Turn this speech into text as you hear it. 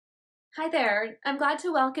Hi there. I'm glad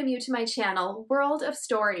to welcome you to my channel, World of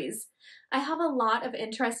Stories. I have a lot of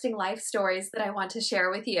interesting life stories that I want to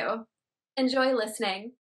share with you. Enjoy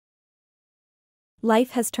listening.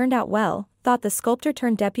 Life has turned out well, thought the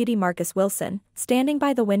sculptor-turned-deputy Marcus Wilson, standing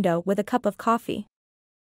by the window with a cup of coffee.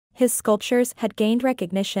 His sculptures had gained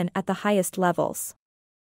recognition at the highest levels.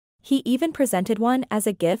 He even presented one as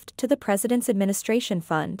a gift to the President's Administration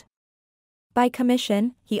Fund. By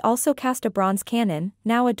commission, he also cast a bronze cannon,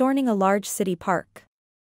 now adorning a large city park.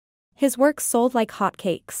 His work sold like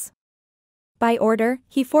hotcakes. By order,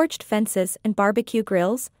 he forged fences and barbecue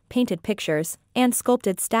grills, painted pictures, and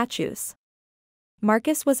sculpted statues.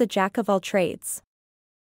 Marcus was a jack of all trades.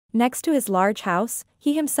 Next to his large house,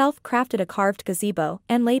 he himself crafted a carved gazebo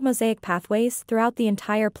and laid mosaic pathways throughout the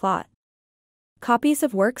entire plot. Copies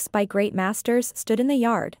of works by great masters stood in the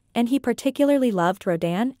yard, and he particularly loved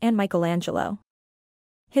Rodin and Michelangelo.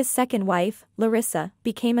 His second wife, Larissa,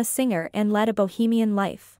 became a singer and led a bohemian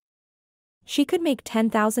life. She could make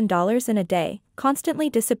 $10,000 in a day, constantly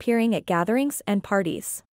disappearing at gatherings and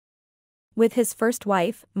parties. With his first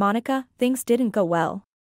wife, Monica, things didn't go well.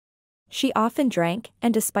 She often drank,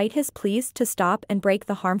 and despite his pleas to stop and break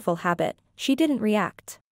the harmful habit, she didn't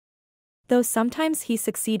react. Though sometimes he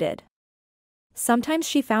succeeded. Sometimes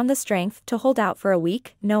she found the strength to hold out for a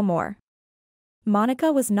week, no more. Monica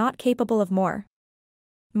was not capable of more.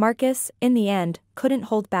 Marcus, in the end, couldn't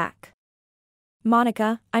hold back.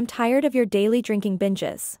 "Monica, I'm tired of your daily drinking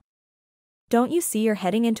binges. Don't you see you're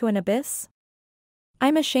heading into an abyss?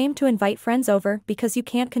 I'm ashamed to invite friends over because you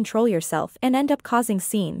can't control yourself and end up causing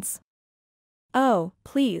scenes." "Oh,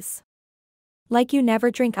 please. Like you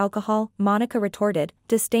never drink alcohol," Monica retorted,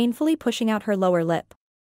 disdainfully pushing out her lower lip.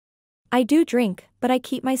 "I do drink, but I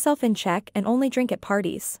keep myself in check and only drink at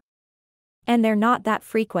parties. And they're not that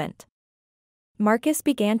frequent." Marcus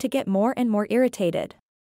began to get more and more irritated.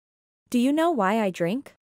 "Do you know why I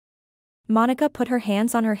drink?" Monica put her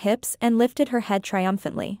hands on her hips and lifted her head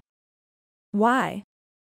triumphantly. "Why?"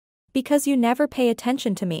 "Because you never pay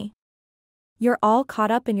attention to me. You're all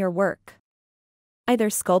caught up in your work. Either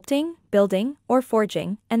sculpting, building, or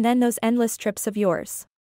forging, and then those endless trips of yours.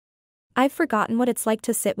 I've forgotten what it's like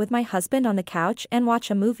to sit with my husband on the couch and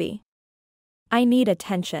watch a movie. I need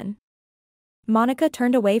attention." Monica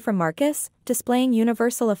turned away from Marcus, displaying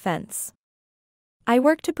universal offense. "I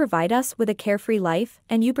work to provide us with a carefree life,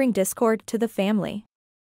 and you bring discord to the family.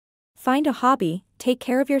 Find a hobby, take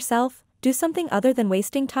care of yourself, do something other than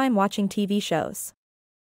wasting time watching TV shows.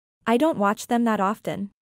 I don't watch them that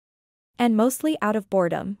often. And mostly out of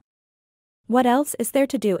boredom. What else is there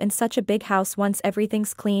to do in such a big house once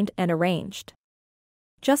everything's cleaned and arranged?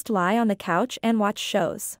 Just lie on the couch and watch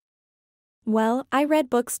shows." "Well, I read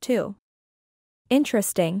books too."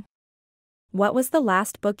 "Interesting. What was the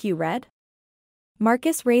last book you read?"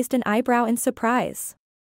 Marcus raised an eyebrow in surprise.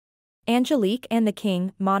 "Angelique and the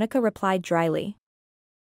King," Monica replied dryly.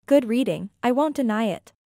 "Good reading, I won't deny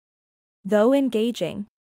it. Though engaging.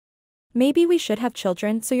 Maybe we should have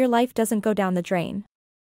children so your life doesn't go down the drain."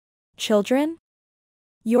 "Children?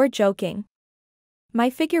 You're joking. My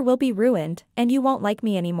figure will be ruined, and you won't like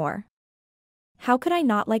me anymore." "How could I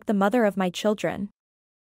not like the mother of my children?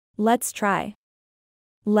 Let's try.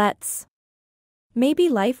 Let's. Maybe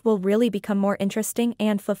life will really become more interesting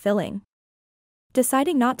and fulfilling."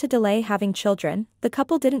 Deciding not to delay having children, the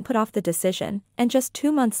couple didn't put off the decision, and just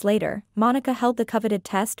 2 months later, Monica held the coveted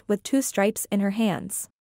test with 2 stripes in her hands.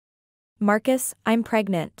 "Marcus, I'm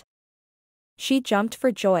pregnant." She jumped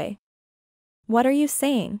for joy. "What are you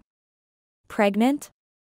saying? Pregnant?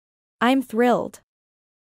 I'm thrilled.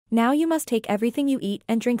 Now you must take everything you eat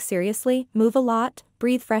and drink seriously, move a lot,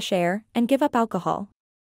 breathe fresh air, and give up alcohol."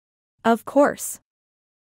 "Of course.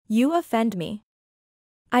 You offend me.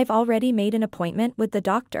 I've already made an appointment with the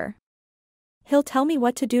doctor. He'll tell me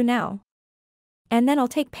what to do now. And then I'll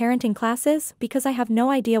take parenting classes because I have no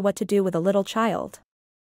idea what to do with a little child."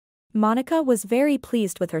 Monica was very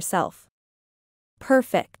pleased with herself.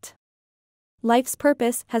 Perfect. Life's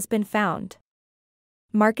purpose has been found.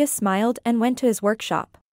 Marcus smiled and went to his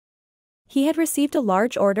workshop. He had received a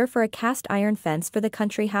large order for a cast iron fence for the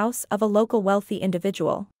country house of a local wealthy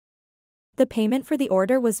individual. The payment for the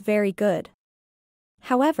order was very good.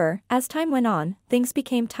 However, as time went on, things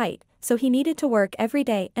became tight, so he needed to work every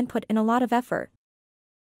day and put in a lot of effort.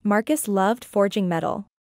 Marcus loved forging metal.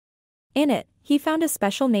 In it, he found a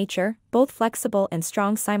special nature, both flexible and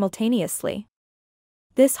strong simultaneously.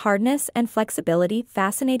 This hardness and flexibility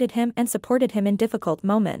fascinated him and supported him in difficult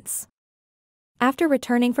moments. After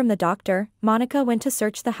returning from the doctor, Monica went to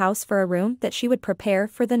search the house for a room that she would prepare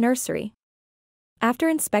for the nursery. After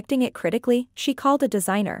inspecting it critically, she called a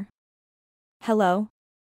designer. "Hello.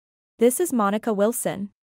 This is Monica Wilson.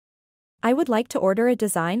 I would like to order a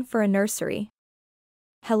design for a nursery.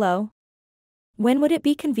 Hello. When would it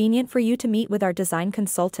be convenient for you to meet with our design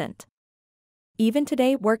consultant? Even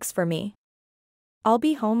today works for me. I'll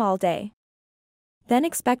be home all day. Then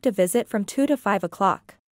expect a visit from 2 to 5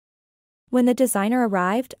 o'clock. When the designer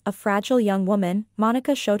arrived, a fragile young woman,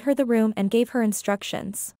 Monica showed her the room and gave her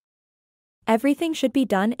instructions. Everything should be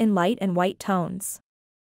done in light and white tones.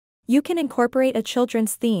 You can incorporate a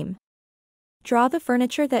children's theme. Draw the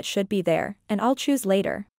furniture that should be there, and I'll choose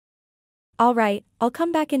later. All right, I'll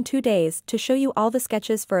come back in 2 days to show you all the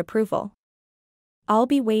sketches for approval. I'll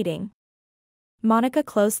be waiting. Monica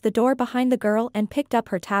closed the door behind the girl and picked up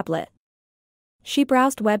her tablet. She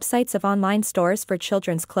browsed websites of online stores for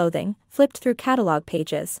children's clothing, flipped through catalog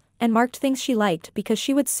pages, and marked things she liked because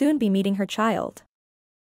she would soon be meeting her child.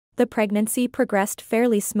 The pregnancy progressed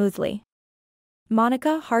fairly smoothly.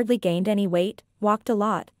 Monica hardly gained any weight, walked a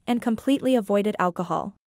lot, and completely avoided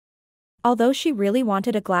alcohol. Although she really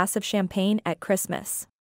wanted a glass of champagne at Christmas.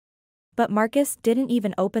 But Marcus didn't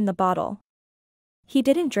even open the bottle. He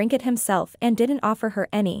didn't drink it himself and didn't offer her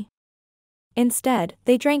any. Instead,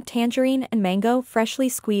 they drank tangerine and mango freshly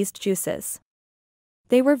squeezed juices.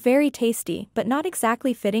 They were very tasty but not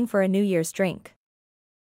exactly fitting for a New Year's drink.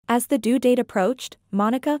 As the due date approached,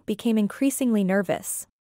 Monica became increasingly nervous.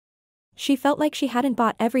 She felt like she hadn't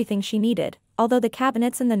bought everything she needed, although the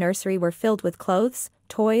cabinets in the nursery were filled with clothes,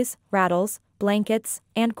 toys, rattles, blankets,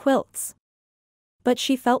 and quilts. But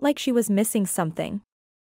she felt like she was missing something.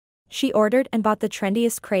 She ordered and bought the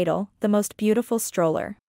trendiest cradle, the most beautiful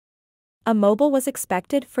stroller. A mobile was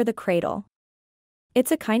expected for the cradle.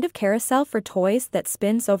 It's a kind of carousel for toys that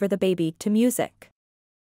spins over the baby to music.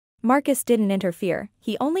 Marcus didn't interfere,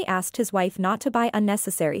 he only asked his wife not to buy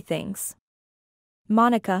unnecessary things.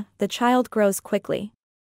 Monica, the child grows quickly.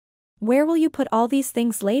 Where will you put all these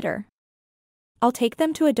things later? I'll take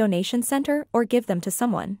them to a donation center or give them to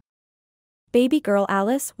someone. Baby girl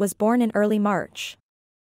Alice was born in early March.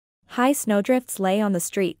 High snowdrifts lay on the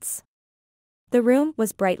streets. The room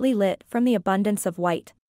was brightly lit from the abundance of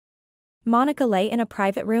white. Monica lay in a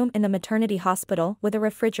private room in the maternity hospital with a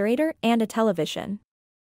refrigerator and a television.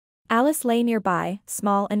 Alice lay nearby,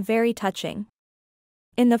 small and very touching.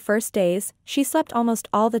 In the first days, she slept almost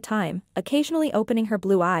all the time, occasionally opening her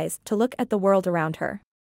blue eyes to look at the world around her.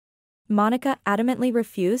 Monica adamantly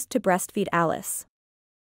refused to breastfeed Alice.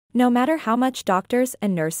 No matter how much doctors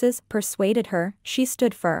and nurses persuaded her, she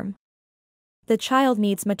stood firm. The child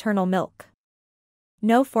needs maternal milk.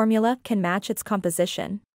 No formula can match its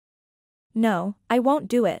composition. No, I won't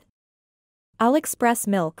do it. I'll express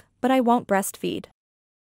milk, but I won't breastfeed.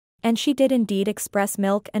 And she did indeed express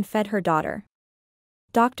milk and fed her daughter.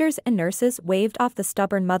 Doctors and nurses waved off the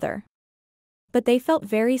stubborn mother. But they felt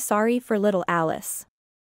very sorry for little Alice.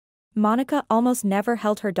 Monica almost never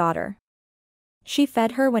held her daughter. She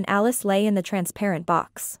fed her when Alice lay in the transparent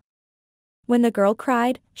box. When the girl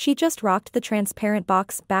cried, she just rocked the transparent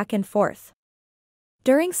box back and forth.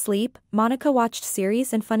 During sleep, Monica watched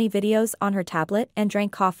series and funny videos on her tablet and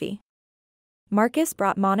drank coffee. Marcus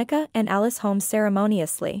brought Monica and Alice home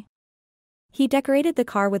ceremoniously. He decorated the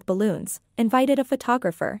car with balloons, invited a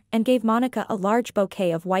photographer, and gave Monica a large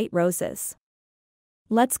bouquet of white roses.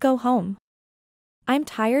 Let's go home. I'm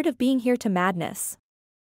tired of being here to madness.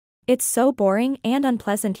 It's so boring and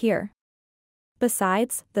unpleasant here.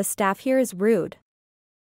 Besides, the staff here is rude.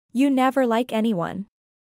 You never like anyone.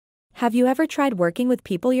 Have you ever tried working with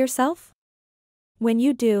people yourself? When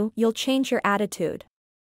you do, you'll change your attitude.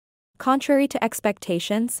 Contrary to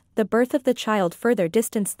expectations, the birth of the child further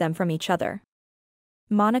distanced them from each other.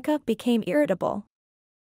 Monica became irritable.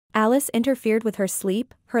 Alice interfered with her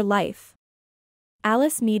sleep, her life.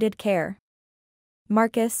 Alice needed care.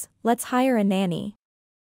 Marcus, let's hire a nanny.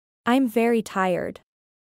 I'm very tired.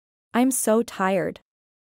 I'm so tired.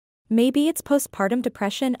 Maybe it's postpartum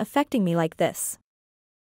depression affecting me like this.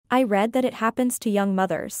 I read that it happens to young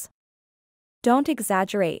mothers. Don't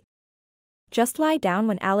exaggerate. Just lie down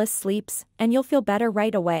when Alice sleeps, and you'll feel better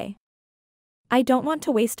right away. I don't want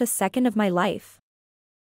to waste a second of my life.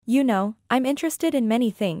 You know, I'm interested in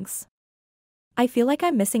many things. I feel like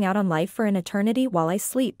I'm missing out on life for an eternity while I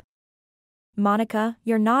sleep. Monica,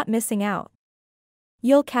 you're not missing out.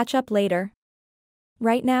 You'll catch up later.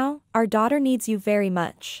 Right now, our daughter needs you very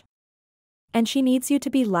much. And she needs you to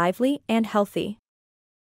be lively and healthy.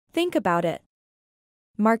 Think about it.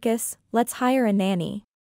 Marcus, let's hire a nanny.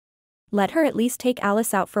 Let her at least take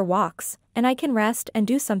Alice out for walks, and I can rest and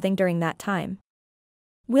do something during that time.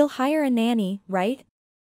 We'll hire a nanny, right?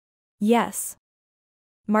 Yes.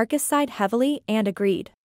 Marcus sighed heavily and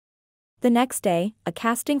agreed. The next day, a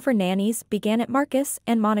casting for nannies began at Marcus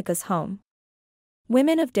and Monica's home.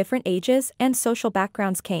 Women of different ages and social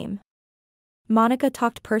backgrounds came. Monica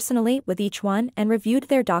talked personally with each one and reviewed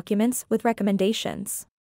their documents with recommendations.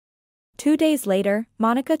 2 days later,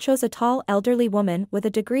 Monica chose a tall elderly woman with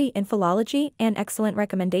a degree in philology and excellent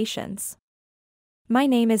recommendations. "My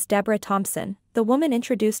name is Deborah Thompson," the woman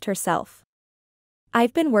introduced herself.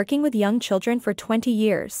 "I've been working with young children for 20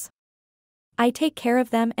 years. I take care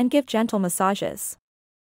of them and give gentle massages.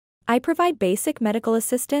 I provide basic medical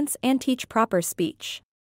assistance and teach proper speech.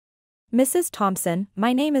 Mrs. Thompson,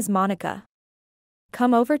 my name is Monica.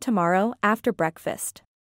 Come over tomorrow after breakfast.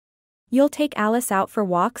 You'll take Alice out for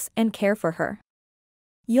walks and care for her.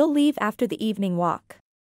 You'll leave after the evening walk."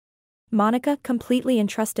 Monica completely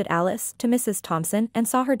entrusted Alice to Mrs. Thompson and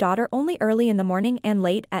saw her daughter only early in the morning and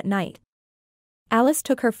late at night. Alice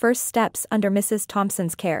took her first steps under Mrs.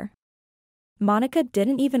 Thompson's care. Monica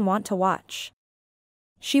didn't even want to watch.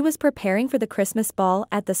 She was preparing for the Christmas ball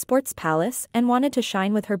at the Sports Palace and wanted to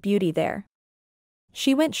shine with her beauty there.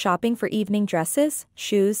 She went shopping for evening dresses,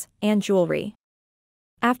 shoes, and jewelry.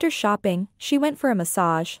 After shopping, she went for a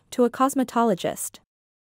massage to a cosmetologist.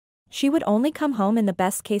 She would only come home in the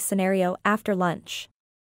best-case scenario after lunch.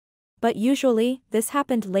 But usually, this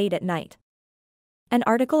happened late at night. An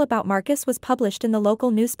article about Marcus was published in the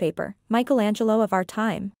local newspaper, Michelangelo of Our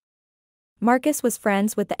Time. Marcus was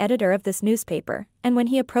friends with the editor of this newspaper, and when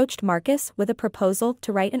he approached Marcus with a proposal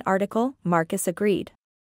to write an article, Marcus agreed.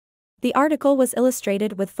 The article was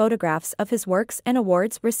illustrated with photographs of his works and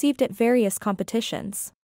awards received at various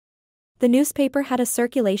competitions. The newspaper had a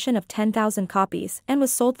circulation of 10,000 copies and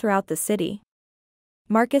was sold throughout the city.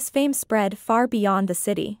 Marcus' fame spread far beyond the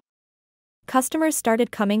city. Customers started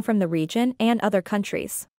coming from the region and other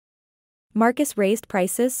countries. Marcus raised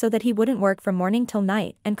prices so that he wouldn't work from morning till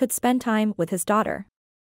night and could spend time with his daughter.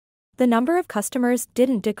 The number of customers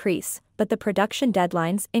didn't decrease, but the production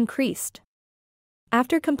deadlines increased.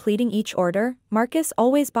 After completing each order, Marcus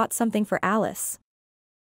always bought something for Alice.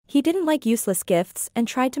 He didn't like useless gifts and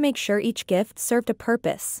tried to make sure each gift served a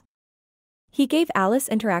purpose. He gave Alice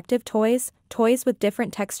interactive toys, toys with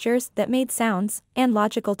different textures that made sounds, and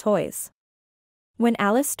logical toys. When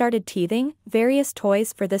Alice started teething, various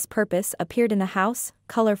toys for this purpose appeared in the house,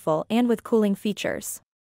 colorful and with cooling features.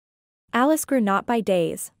 Alice grew not by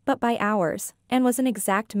days, but by hours, and was an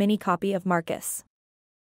exact mini copy of Marcus.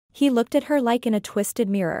 He looked at her like in a twisted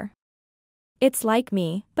mirror. "It's like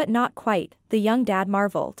me, but not quite," the young dad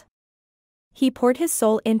marveled. He poured his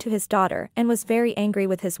soul into his daughter and was very angry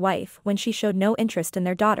with his wife when she showed no interest in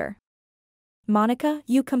their daughter. "Monica,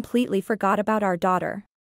 you completely forgot about our daughter.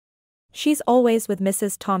 She's always with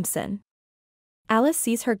Mrs. Thompson. Alice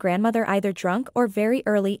sees her grandmother either drunk or very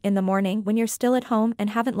early in the morning when you're still at home and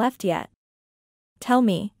haven't left yet. Tell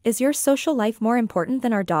me, is your social life more important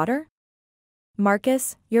than our daughter?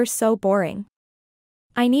 Marcus, you're so boring.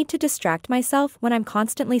 I need to distract myself when I'm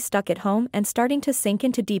constantly stuck at home and starting to sink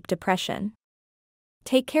into deep depression.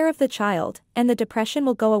 Take care of the child, and the depression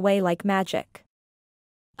will go away like magic.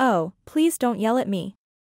 Oh, please don't yell at me.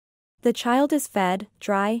 The child is fed,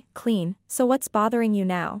 dry, clean, so what's bothering you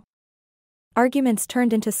now?" Arguments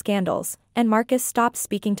turned into scandals, and Marcus stopped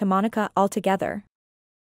speaking to Monica altogether.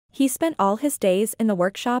 He spent all his days in the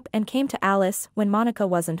workshop and came to Alice when Monica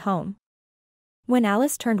wasn't home. When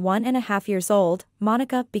Alice turned 1.5 years old,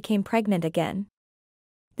 Monica became pregnant again.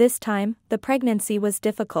 This time, the pregnancy was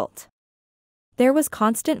difficult. There was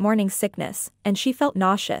constant morning sickness, and she felt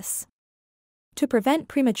nauseous. To prevent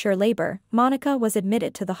premature labor, Monica was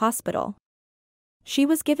admitted to the hospital. She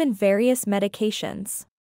was given various medications.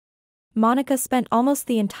 Monica spent almost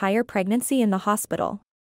the entire pregnancy in the hospital.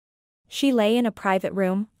 She lay in a private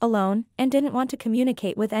room, alone, and didn't want to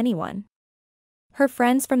communicate with anyone. Her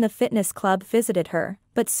friends from the fitness club visited her,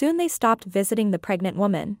 but soon they stopped visiting the pregnant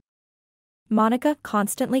woman. Monica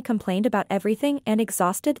constantly complained about everything and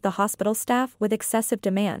exhausted the hospital staff with excessive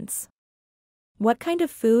demands. "What kind of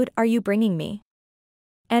food are you bringing me?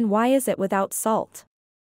 And why is it without salt?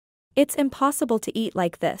 It's impossible to eat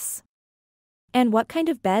like this. And what kind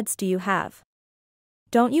of beds do you have?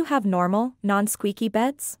 Don't you have normal, non-squeaky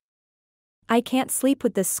beds? I can't sleep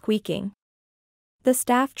with this squeaking." The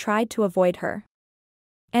staff tried to avoid her.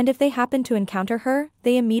 And if they happened to encounter her,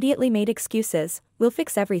 they immediately made excuses: "We'll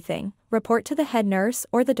fix everything, report to the head nurse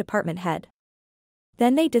or the department head."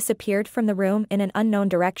 Then they disappeared from the room in an unknown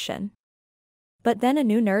direction. But then a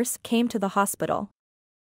new nurse came to the hospital.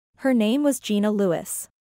 Her name was Gina Lewis.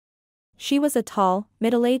 She was a tall,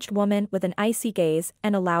 middle-aged woman with an icy gaze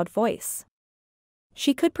and a loud voice.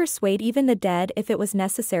 She could persuade even the dead if it was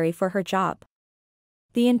necessary for her job.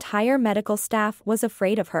 The entire medical staff was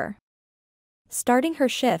afraid of her. Starting her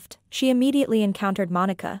shift, she immediately encountered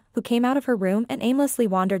Monica, who came out of her room and aimlessly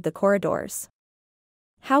wandered the corridors.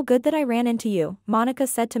 "How good that I ran into you," Monica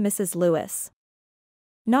said to Mrs. Lewis.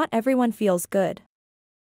 "Not everyone feels good.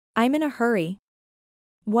 I'm in a hurry.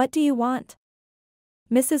 What do you want?"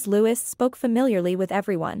 Mrs. Lewis spoke familiarly with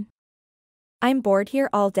everyone. "I'm bored here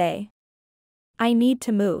all day. I need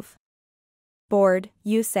to move." "Bored,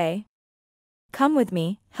 you say? Come with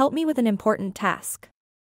me, help me with an important task.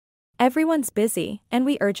 Everyone's busy, and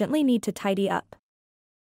we urgently need to tidy up."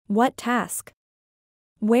 "What task?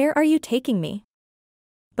 Where are you taking me?"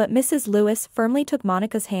 But Mrs. Lewis firmly took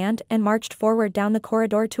Monica's hand and marched forward down the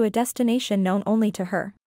corridor to a destination known only to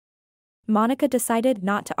her. Monica decided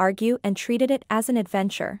not to argue and treated it as an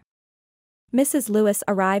adventure. Mrs. Lewis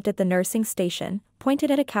arrived at the nursing station, pointed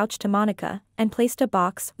at a couch to Monica, and placed a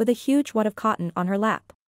box with a huge wad of cotton on her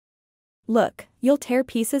lap. "Look, you'll tear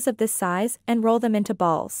pieces of this size and roll them into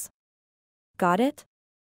balls. Got it?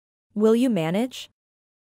 Will you manage?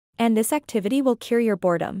 And this activity will cure your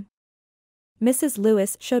boredom." Mrs.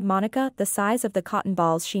 Lewis showed Monica the size of the cotton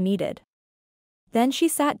balls she needed. Then she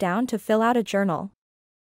sat down to fill out a journal.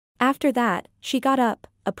 After that, she got up,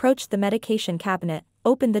 approached the medication cabinet,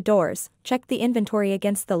 opened the doors, checked the inventory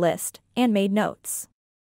against the list, and made notes.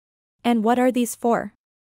 "And what are these for?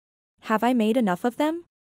 Have I made enough of them?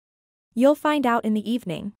 You'll find out in the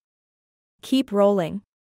evening. Keep rolling.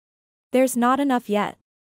 There's not enough yet."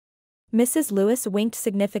 Mrs. Lewis winked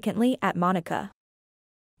significantly at Monica.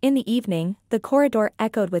 In the evening, the corridor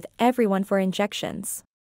echoed with everyone for injections.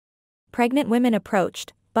 Pregnant women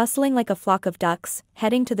approached, bustling like a flock of ducks,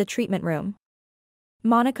 heading to the treatment room.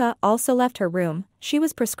 Monica also left her room. She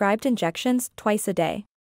was prescribed injections twice a day.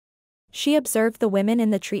 She observed the women in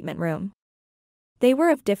the treatment room. They were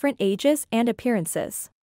of different ages and appearances.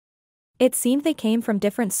 It seemed they came from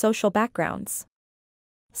different social backgrounds.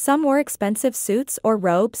 Some wore expensive suits or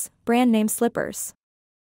robes, brand-name slippers.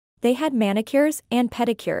 They had manicures and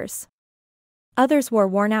pedicures. Others wore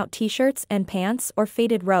worn-out t-shirts and pants or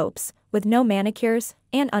faded robes, with no manicures,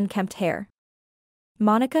 and unkempt hair.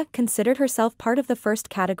 Monica considered herself part of the first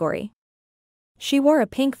category. She wore a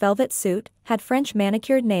pink velvet suit, had French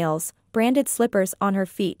manicured nails, branded slippers on her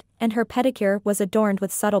feet, and her pedicure was adorned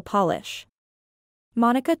with subtle polish.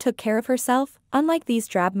 Monica took care of herself, unlike these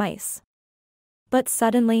drab mice. But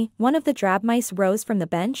suddenly, one of the drab mice rose from the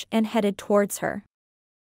bench and headed towards her.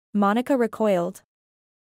 Monica recoiled.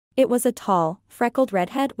 It was a tall, freckled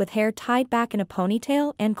redhead with hair tied back in a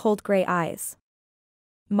ponytail and cold gray eyes.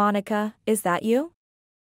 "Monica, is that you?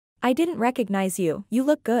 I didn't recognize you, you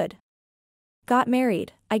look good. Got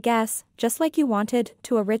married, I guess, just like you wanted,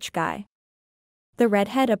 to a rich guy." The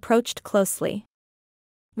redhead approached closely.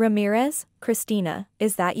 "Ramirez, Christina,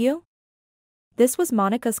 is that you?" This was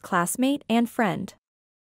Monica's classmate and friend.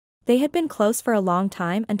 They had been close for a long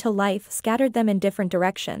time until life scattered them in different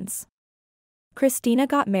directions. Christina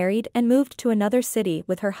got married and moved to another city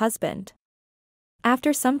with her husband.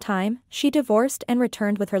 After some time, she divorced and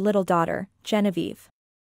returned with her little daughter, Genevieve.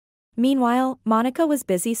 Meanwhile, Monica was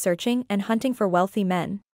busy searching and hunting for wealthy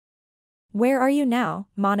men. "Where are you now,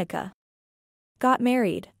 Monica?" "Got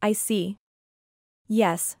married, I see."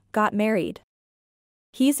 "Yes, got married.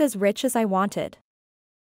 He's as rich as I wanted.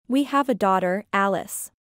 We have a daughter,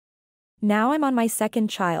 Alice. Now I'm on my second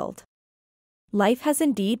child. Life has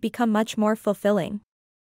indeed become much more fulfilling.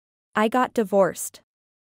 I got divorced.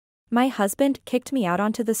 My husband kicked me out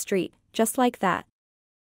onto the street, just like that.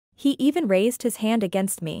 He even raised his hand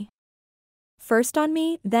against me. First on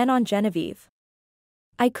me, then on Genevieve.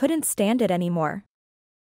 I couldn't stand it anymore.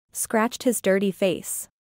 Scratched his dirty face.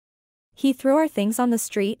 He threw our things on the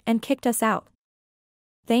street and kicked us out.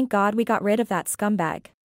 Thank God we got rid of that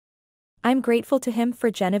scumbag. I'm grateful to him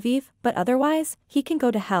for Genevieve, but otherwise, he can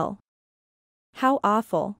go to hell." "How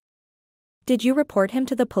awful. Did you report him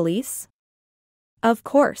to the police?" "Of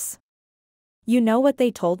course. You know what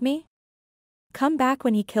they told me? Come back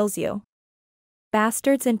when he kills you.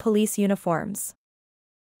 Bastards in police uniforms."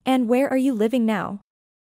 "And where are you living now?"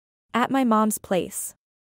 "At my mom's place."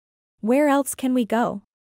 "Where else can we go?"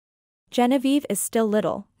 "Genevieve is still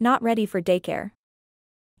little, not ready for daycare.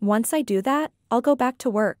 Once I do that, I'll go back to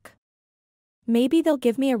work. Maybe they'll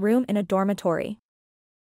give me a room in a dormitory."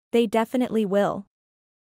 "They definitely will.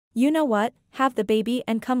 You know what, have the baby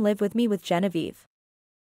and come live with me with Genevieve.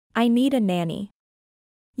 I need a nanny.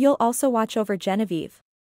 You'll also watch over Genevieve.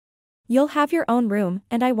 You'll have your own room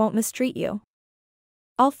and I won't mistreat you."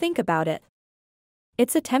 "I'll think about it."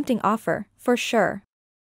 It's a tempting offer, for sure.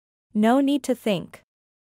 No need to think.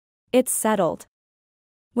 It's settled.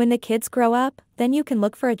 When the kids grow up, then you can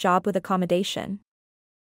look for a job with accommodation.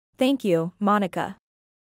 Thank you, Monica.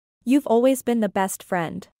 You've always been the best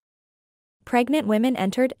friend. Pregnant women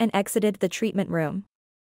entered and exited the treatment room.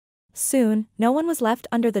 Soon, no one was left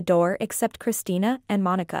under the door except Christina and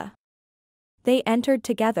Monica. They entered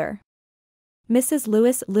together. Mrs.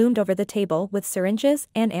 Lewis loomed over the table with syringes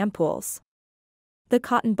and ampoules. The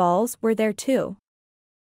cotton balls were there too.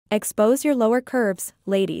 Expose your lower curves,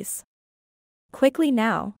 ladies. Quickly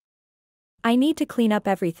now. I need to clean up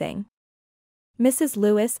everything. Mrs.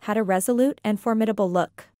 Lewis had a resolute and formidable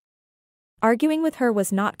look. Arguing with her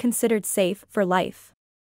was not considered safe for life.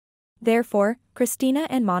 Therefore, Christina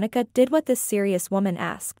and Monica did what this serious woman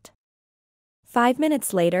asked. 5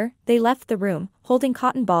 minutes later, they left the room, holding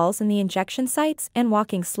cotton balls in the injection sites and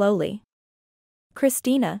walking slowly.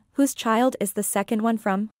 Christina, whose child is the second one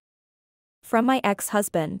from my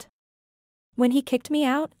ex-husband. When he kicked me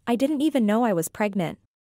out, I didn't even know I was pregnant.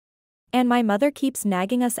 And my mother keeps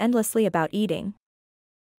nagging us endlessly about eating.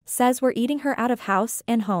 Says we're eating her out of house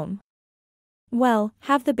and home. Well,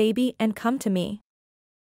 have the baby and come to me.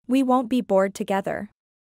 We won't be bored together.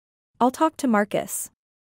 I'll talk to Marcus.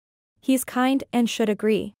 He's kind and should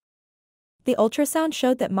agree. The ultrasound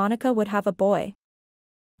showed that Monica would have a boy.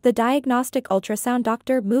 The diagnostic ultrasound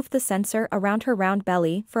doctor moved the sensor around her round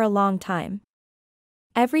belly for a long time.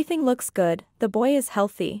 Everything looks good, the boy is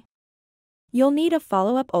healthy. You'll need a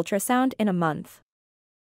follow-up ultrasound in a month.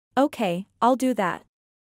 Okay, I'll do that.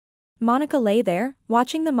 Monica lay there,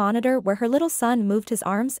 watching the monitor where her little son moved his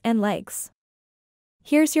arms and legs.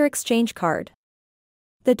 Here's your exchange card.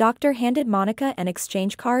 The doctor handed Monica an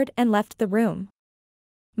exchange card and left the room.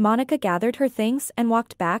 Monica gathered her things and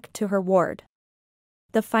walked back to her ward.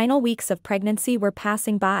 The final weeks of pregnancy were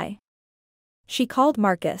passing by. She called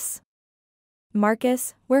Marcus.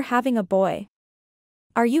 Marcus, we're having a boy.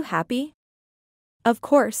 Are you happy? Of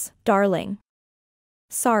course, darling.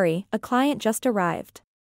 Sorry, a client just arrived.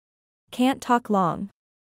 Can't talk long.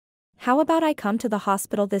 How about I come to the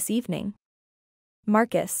hospital this evening?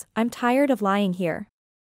 Marcus, I'm tired of lying here.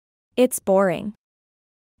 It's boring.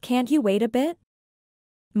 Can't you wait a bit?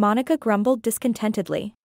 Monica grumbled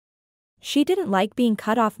discontentedly. She didn't like being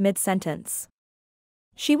cut off mid-sentence.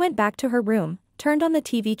 She went back to her room, turned on the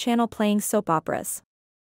TV channel playing soap operas.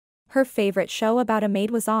 Her favorite show about a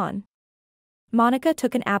maid was on. Monica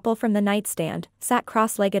took an apple from the nightstand, sat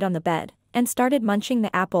cross-legged on the bed, and started munching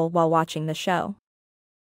the apple while watching the show.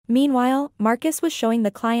 Meanwhile, Marcus was showing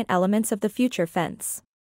the client elements of the future fence.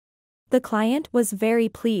 The client was very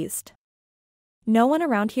pleased. No one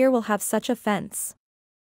around here will have such a fence.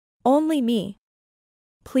 Only me.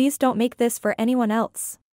 Please don't make this for anyone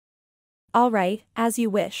else. All right, as you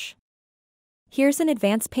wish. Here's an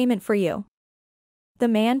advance payment for you. The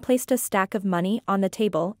man placed a stack of money on the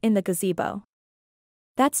table in the gazebo.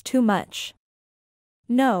 That's too much.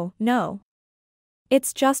 No.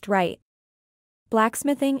 It's just right.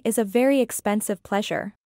 Blacksmithing is a very expensive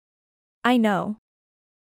pleasure. I know.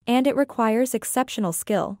 And it requires exceptional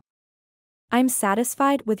skill. I'm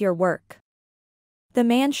satisfied with your work. The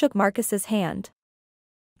man shook Marcus's hand.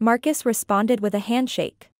 Marcus responded with a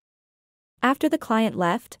handshake. After the client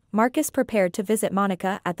left, Marcus prepared to visit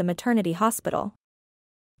Monica at the maternity hospital.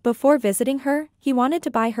 Before visiting her, he wanted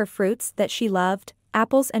to buy her fruits that she loved,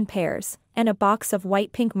 apples and pears, and a box of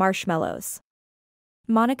white-pink marshmallows.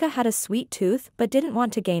 Monica had a sweet tooth but didn't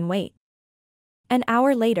want to gain weight. An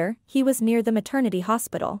hour later, he was near the maternity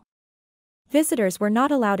hospital. Visitors were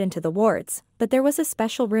not allowed into the wards, but there was a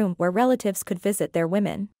special room where relatives could visit their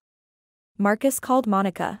women. Marcus called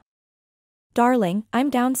Monica. Darling, I'm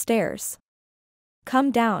downstairs.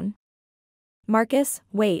 Come down. Marcus,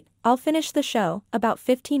 wait, I'll finish the show, about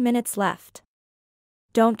 15 minutes left.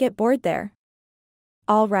 Don't get bored there.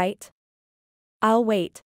 All right. I'll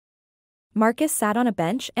wait. Marcus sat on a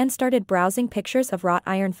bench and started browsing pictures of wrought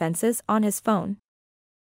iron fences on his phone.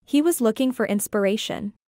 He was looking for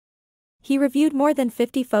inspiration. He reviewed more than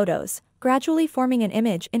 50 photos, gradually forming an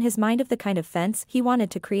image in his mind of the kind of fence he wanted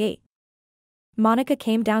to create. Monica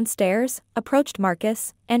came downstairs, approached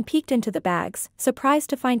Marcus, and peeked into the bags, surprised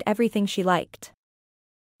to find everything she liked.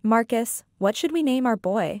 Marcus, what should we name our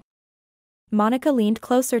boy? Monica leaned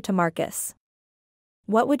closer to Marcus.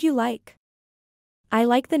 What would you like? I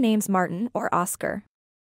like the names Martin or Oscar.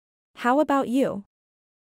 How about you?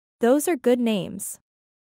 Those are good names.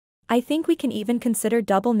 I think we can even consider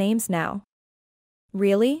double names now.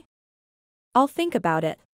 Really? I'll think about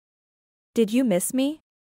it. Did you miss me?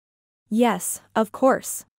 Yes, of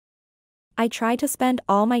course. I try to spend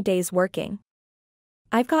all my days working.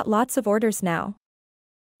 I've got lots of orders now.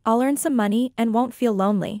 I'll earn some money and won't feel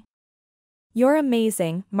lonely. You're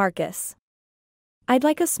amazing, Marcus. I'd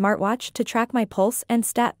like a smartwatch to track my pulse and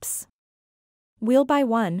steps. We'll buy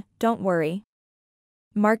one, don't worry.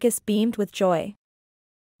 Marcus beamed with joy.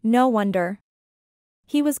 No wonder.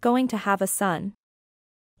 He was going to have a son.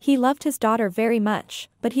 He loved his daughter very much,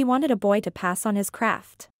 but he wanted a boy to pass on his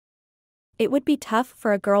craft. It would be tough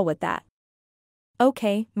for a girl with that.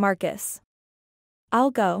 Okay, Marcus.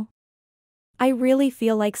 I'll go. I really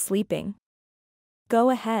feel like sleeping. Go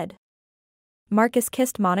ahead. Marcus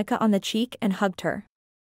kissed Monica on the cheek and hugged her.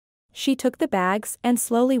 She took the bags and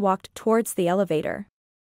slowly walked towards the elevator.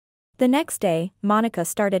 The next day, Monica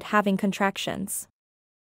started having contractions.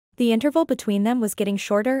 The interval between them was getting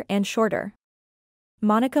shorter and shorter.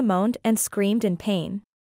 Monica moaned and screamed in pain.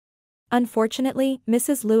 Unfortunately,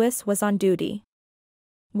 Mrs. Lewis was on duty.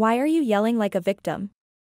 Why are you yelling like a victim?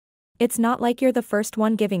 It's not like you're the first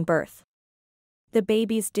one giving birth. The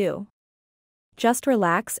babies do. Just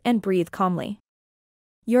relax and breathe calmly.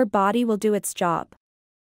 Your body will do its job.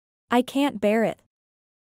 I can't bear it.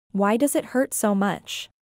 Why does it hurt so much?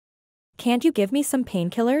 Can't you give me some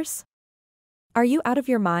painkillers? Are you out of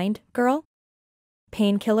your mind, girl?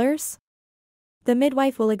 Painkillers? The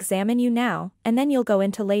midwife will examine you now, and then you'll go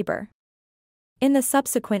into labor. In the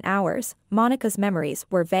subsequent hours, Monica's memories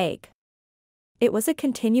were vague. It was a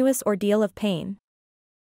continuous ordeal of pain.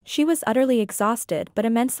 She was utterly exhausted but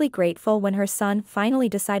immensely grateful when her son finally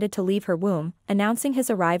decided to leave her womb, announcing his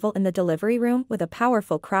arrival in the delivery room with a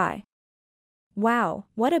powerful cry. Wow,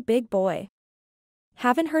 what a big boy.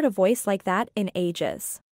 Haven't heard a voice like that in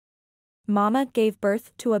ages. Mama gave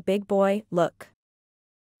birth to a big boy, look.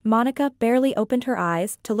 Monica barely opened her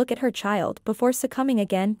eyes to look at her child before succumbing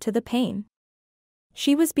again to the pain.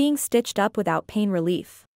 She was being stitched up without pain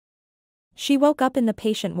relief. She woke up in the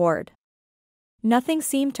patient ward. Nothing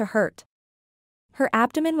seemed to hurt. Her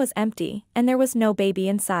abdomen was empty, and there was no baby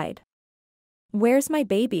inside. Where's my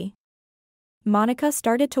baby? Monica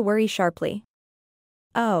started to worry sharply.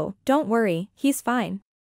 Oh, don't worry, he's fine.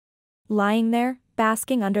 Lying there,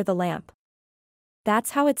 basking under the lamp.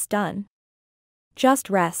 That's how it's done. Just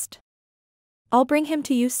rest. I'll bring him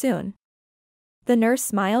to you soon. The nurse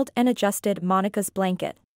smiled and adjusted Monica's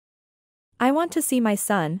blanket. I want to see my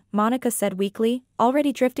son, Monica said weakly,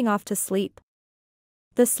 already drifting off to sleep.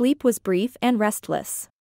 The sleep was brief and restless.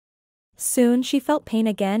 Soon she felt pain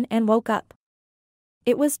again and woke up.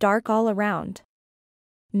 It was dark all around.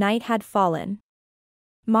 Night had fallen.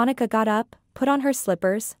 Monica got up, put on her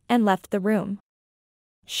slippers, and left the room.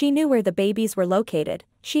 She knew where the babies were located,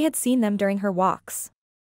 she had seen them during her walks.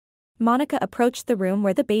 Monica approached the room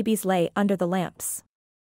where the babies lay under the lamps.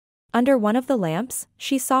 Under one of the lamps,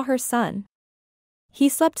 she saw her son. He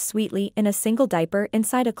slept sweetly in a single diaper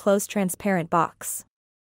inside a closed transparent box.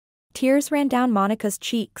 Tears ran down Monica's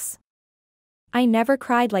cheeks. I never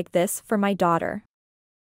cried like this for my daughter.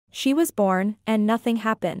 She was born, and nothing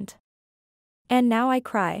happened. And now I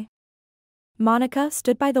cry. Monica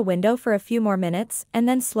stood by the window for a few more minutes and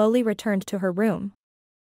then slowly returned to her room.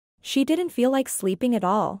 She didn't feel like sleeping at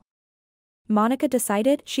all. Monica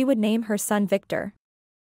decided she would name her son Victor.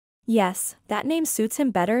 Yes, that name suits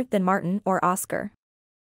him better than Martin or Oscar.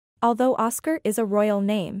 Although Oscar is a royal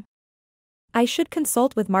name. I should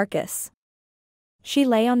consult with Marcus. She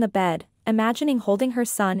lay on the bed, imagining holding her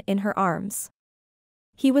son in her arms.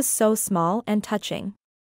 He was so small and touching.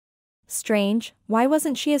 Strange, why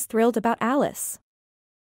wasn't she as thrilled about Alice?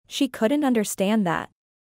 She couldn't understand that.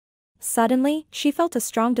 Suddenly, she felt a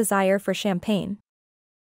strong desire for champagne.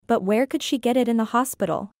 But where could she get it in the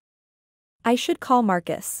hospital? I should call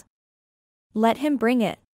Marcus. Let him bring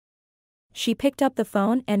it. She picked up the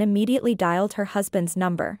phone and immediately dialed her husband's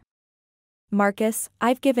number. Marcus,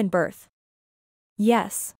 I've given birth.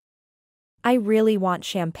 Yes. I really want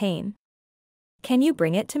champagne. Can you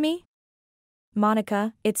bring it to me?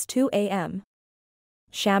 Monica, it's 2 a.m.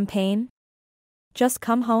 Champagne? Just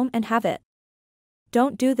come home and have it.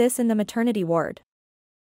 Don't do this in the maternity ward.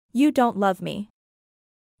 You don't love me.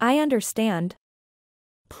 I understand.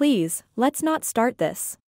 Please, let's not start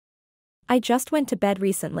this. I just went to bed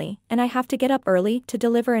recently, and I have to get up early to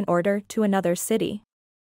deliver an order to another city.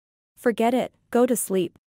 Forget it, go to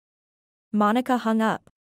sleep. Monica hung up.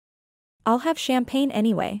 I'll have champagne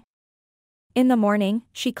anyway. In the morning,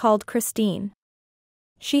 she called Christine.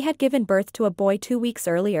 She had given birth to a boy 2 weeks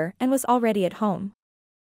earlier and was already at home.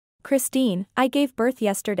 Christine, I gave birth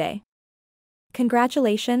yesterday.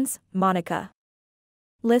 Congratulations, Monica.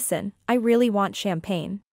 Listen, I really want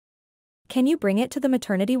champagne. Can you bring it to the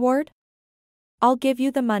maternity ward? I'll give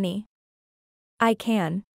you the money. I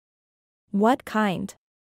can. What kind?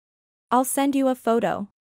 I'll send you a photo.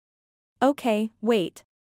 Okay, wait.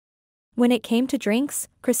 When it came to drinks,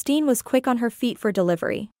 Christine was quick on her feet for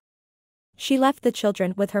delivery. She left the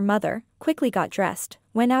children with her mother, quickly got dressed,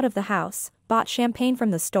 went out of the house, bought champagne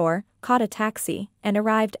from the store, caught a taxi, and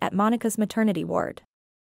arrived at Monica's maternity ward.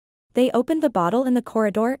 They opened the bottle in the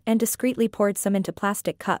corridor and discreetly poured some into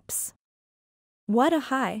plastic cups. What a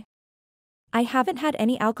high! I haven't had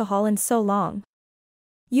any alcohol in so long.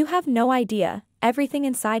 You have no idea, everything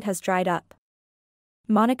inside has dried up.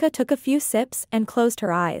 Monica took a few sips and closed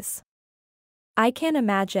her eyes. I can't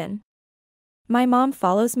imagine. My mom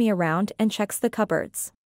follows me around and checks the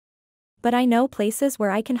cupboards. But I know places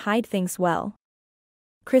where I can hide things well.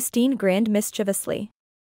 Christine grinned mischievously.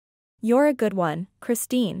 You're a good one,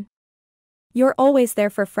 Christine. You're always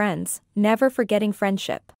there for friends, never forgetting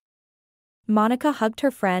friendship. Monica hugged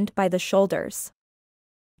her friend by the shoulders.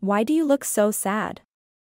 Why do you look so sad?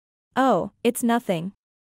 Oh, it's nothing.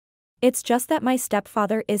 It's just that my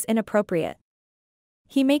stepfather is inappropriate.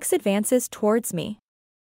 He makes advances towards me.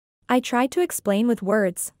 I tried to explain with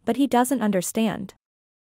words, but he doesn't understand.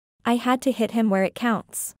 I had to hit him where it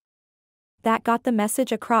counts. That got the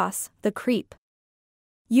message across, the creep.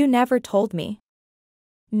 You never told me.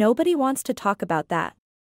 Nobody wants to talk about that.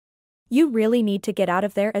 You really need to get out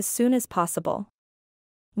of there as soon as possible.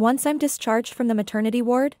 Once I'm discharged from the maternity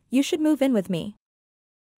ward, you should move in with me.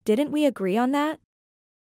 Didn't we agree on that?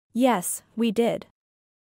 Yes, we did.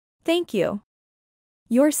 Thank you.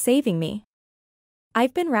 You're saving me.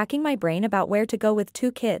 I've been racking my brain about where to go with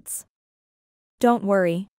 2 kids. Don't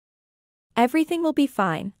worry. Everything will be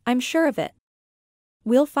fine, I'm sure of it.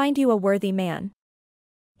 We'll find you a worthy man.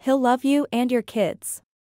 He'll love you and your kids.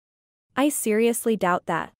 I seriously doubt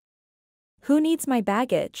that. Who needs my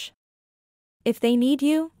baggage? If they need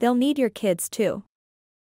you, they'll need your kids too.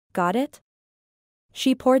 Got it?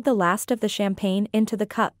 She poured the last of the champagne into the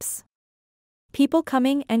cups. People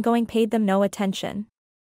coming and going paid them no attention.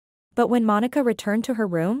 But when Monica returned to her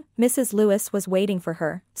room, Mrs. Lewis was waiting for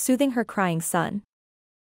her, soothing her crying son.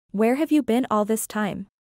 Where have you been all this time?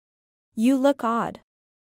 You look odd.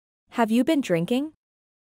 Have you been drinking?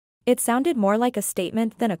 It sounded more like a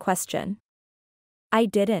statement than a question. I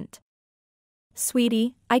didn't.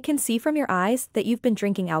 Sweetie, I can see from your eyes that you've been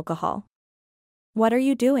drinking alcohol. What are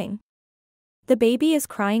you doing? The baby is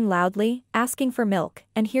crying loudly, asking for milk,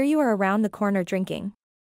 and here you are around the corner drinking.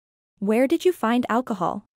 Where did you find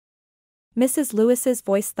alcohol? Mrs. Lewis's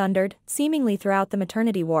voice thundered, seemingly throughout the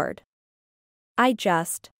maternity ward.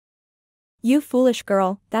 You foolish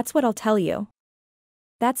girl, that's what I'll tell you.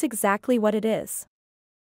 That's exactly what it is.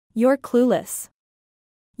 You're clueless.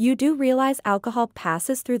 You do realize alcohol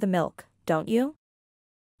passes through the milk, don't you?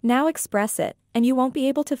 Now express it, and you won't be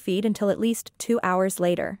able to feed until at least 2 hours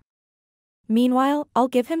later. Meanwhile, I'll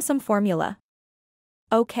give him some formula.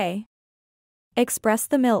 Okay. Express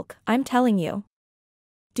the milk, I'm telling you.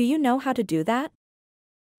 Do you know how to do that?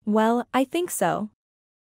 Well, I think so.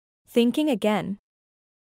 Thinking again.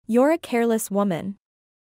 You're a careless woman.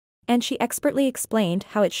 And she expertly explained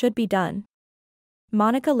how it should be done.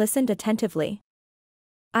 Monica listened attentively.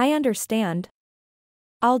 I understand.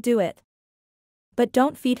 I'll do it. But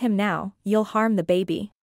don't feed him now, you'll harm the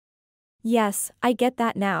baby. Yes, I get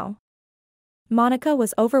that now. Monica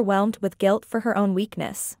was overwhelmed with guilt for her own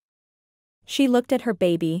weakness. She looked at her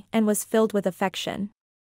baby and was filled with affection.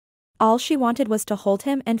 All she wanted was to hold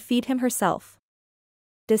him and feed him herself.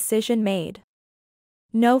 Decision made.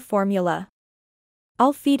 No formula.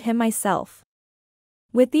 I'll feed him myself.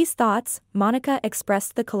 With these thoughts, Monica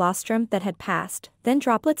expressed the colostrum that had passed, then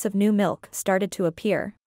droplets of new milk started to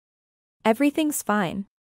appear. Everything's fine.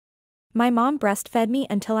 My mom breastfed me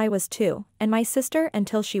until I was 2, and my sister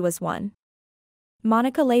until she was 1.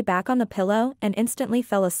 Monica lay back on the pillow and instantly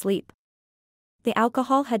fell asleep. The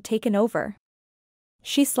alcohol had taken over.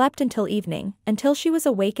 She slept until evening, until she was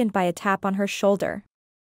awakened by a tap on her shoulder.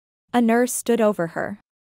 A nurse stood over her.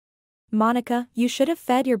 Monica, you should have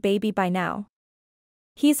fed your baby by now.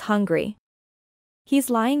 He's hungry. He's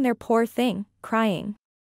lying there, poor thing, crying.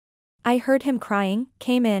 I heard him crying,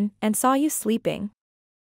 came in, and saw you sleeping.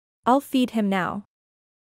 I'll feed him now.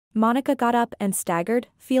 Monica got up and staggered,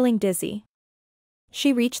 feeling dizzy.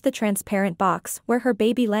 She reached the transparent box where her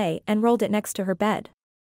baby lay and rolled it next to her bed.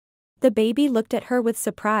 The baby looked at her with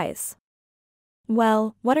surprise.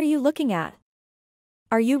 Well, what are you looking at?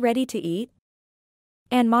 Are you ready to eat?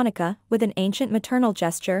 And Monica, with an ancient maternal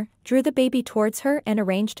gesture, drew the baby towards her and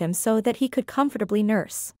arranged him so that he could comfortably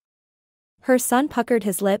nurse. Her son puckered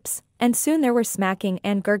his lips, and soon there were smacking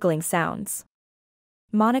and gurgling sounds.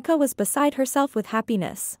 Monica was beside herself with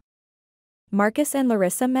happiness. Marcus and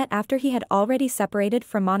Larissa met after he had already separated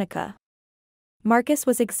from Monica. Marcus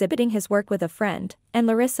was exhibiting his work with a friend, and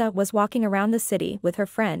Larissa was walking around the city with her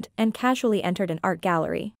friend and casually entered an art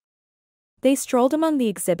gallery. They strolled among the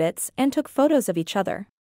exhibits and took photos of each other.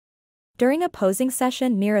 During a posing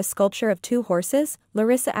session near a sculpture of two horses,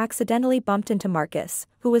 Larissa accidentally bumped into Marcus,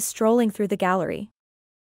 who was strolling through the gallery.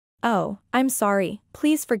 "Oh, I'm sorry,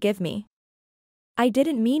 please forgive me. I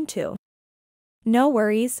didn't mean to." "No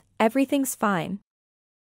worries, everything's fine.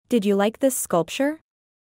 Did you like this sculpture?"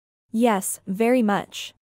 "Yes, very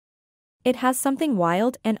much. It has something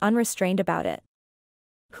wild and unrestrained about it."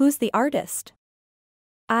 "Who's the artist?"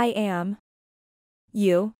 "I am."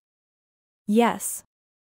 "You?" "Yes.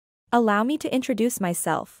 Allow me to introduce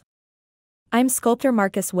myself. I'm sculptor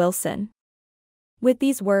Marcus Wilson." With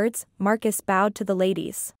these words, Marcus bowed to the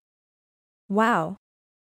ladies. "Wow.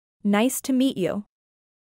 Nice to meet you.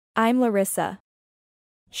 I'm Larissa."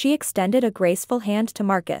 She extended a graceful hand to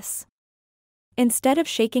Marcus. Instead of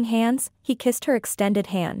shaking hands, he kissed her extended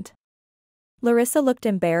hand. Larissa looked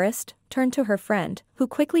embarrassed, turned to her friend, who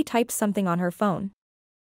quickly typed something on her phone.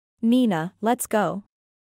 "Nina, let's go.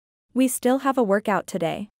 We still have a workout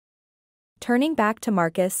today." Turning back to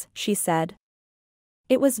Marcus, she said,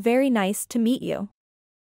 "It was very nice to meet you."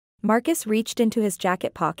 Marcus reached into his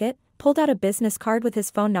jacket pocket, pulled out a business card with his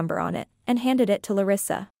phone number on it, and handed it to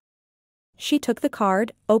Larissa. She took the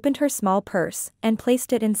card, opened her small purse, and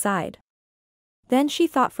placed it inside. Then she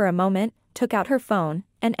thought for a moment, took out her phone,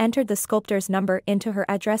 and entered the sculptor's number into her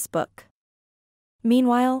address book.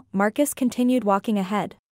 Meanwhile, Marcus continued walking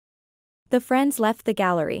ahead. The friends left the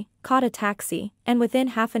gallery, caught a taxi, and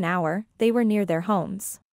within half an hour, they were near their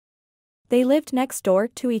homes. They lived next door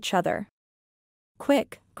to each other.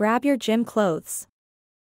 "Quick, grab your gym clothes.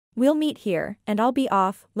 We'll meet here, and I'll be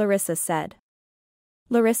off," Larissa said.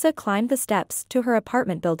 Larissa climbed the steps to her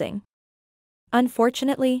apartment building.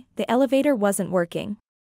 Unfortunately, the elevator wasn't working.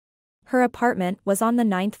 Her apartment was on the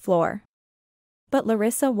 9th floor. But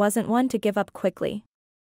Larissa wasn't one to give up quickly.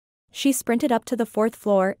 She sprinted up to the 4th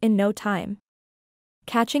floor in no time.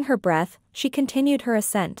 Catching her breath, she continued her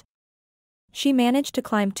ascent. She managed to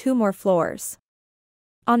climb 2 more floors.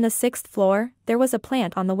 On the 6th floor, there was a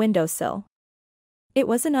plant on the windowsill. It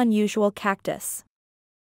was an unusual cactus.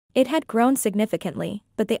 It had grown significantly,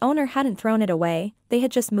 but the owner hadn't thrown it away, they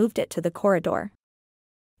had just moved it to the corridor.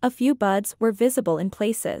 A few buds were visible in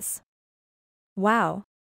places. Wow!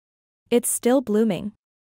 It's still blooming.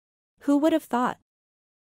 Who would have thought?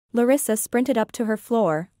 Larissa sprinted up to her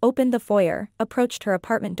floor, opened the foyer, approached her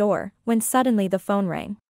apartment door, when suddenly the phone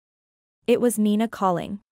rang. It was Nina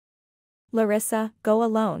calling. "Larissa, go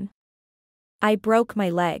alone. I broke my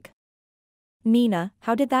leg." "Nina,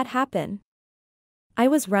 how did that happen?" "I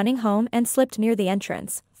was running home and slipped near the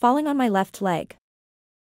entrance, falling on my left leg.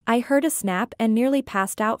 I heard a snap and nearly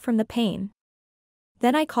passed out from the pain.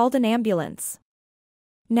 Then I called an ambulance.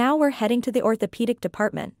 Now we're heading to the orthopedic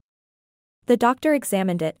department. The doctor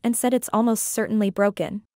examined it and said it's almost certainly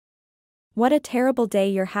broken." "What a terrible day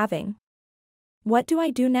you're having. What do I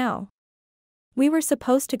do now? We were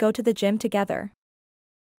supposed to go to the gym together."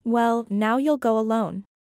 "Well, now you'll go alone.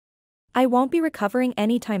 I won't be recovering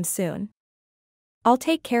anytime soon. I'll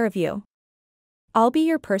take care of you. I'll be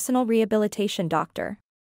your personal rehabilitation doctor.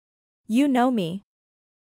 You know me."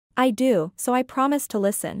 "I do, so I promise to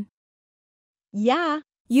listen." "Yeah,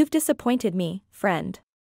 you've disappointed me, friend.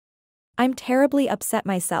 I'm terribly upset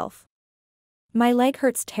myself. My leg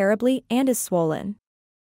hurts terribly and is swollen.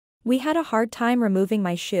 We had a hard time removing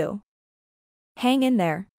my shoe. Hang in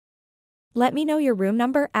there. Let me know your room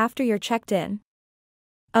number after you're checked in."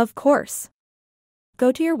 "Of course.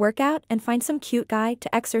 Go to your workout and find some cute guy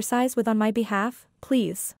to exercise with on my behalf,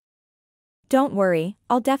 please." "Don't worry,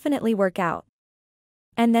 I'll definitely work out.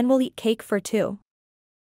 And then we'll eat cake for 2.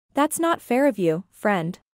 "That's not fair of you,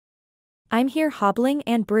 friend. I'm here hobbling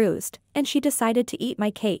and bruised, and she decided to eat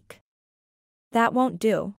my cake. That won't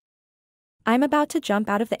do. I'm about to jump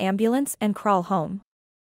out of the ambulance and crawl home."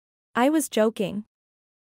 "I was joking.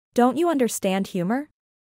 Don't you understand humor?"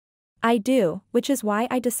 "I do, which is why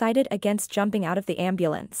I decided against jumping out of the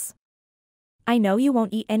ambulance. I know you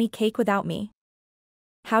won't eat any cake without me."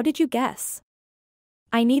 "How did you guess?"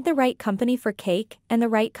 "I need the right company for cake, and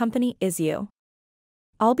the right company is you.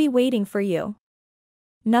 I'll be waiting for you.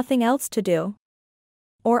 Nothing else to do.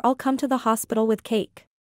 Or I'll come to the hospital with cake."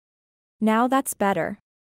 "Now that's better.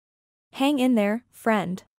 Hang in there,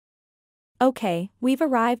 friend." "Okay, we've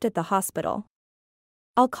arrived at the hospital.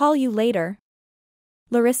 I'll call you later."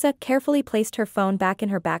 Larissa carefully placed her phone back in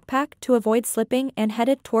her backpack to avoid slipping and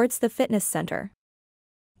headed towards the fitness center.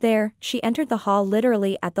 There, she entered the hall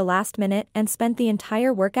literally at the last minute and spent the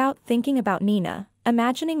entire workout thinking about Nina,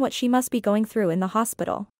 imagining what she must be going through in the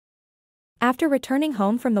hospital. After returning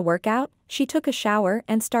home from the workout, she took a shower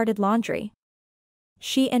and started laundry.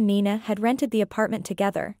 She and Nina had rented the apartment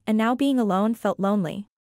together, and now being alone felt lonely.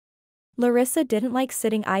 Larissa didn't like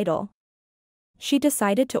sitting idle. She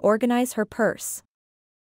decided to organize her purse.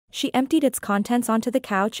 She emptied its contents onto the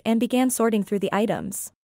couch and began sorting through the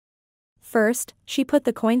items. First, she put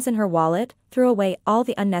the coins in her wallet, threw away all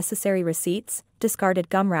the unnecessary receipts, discarded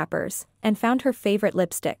gum wrappers, and found her favorite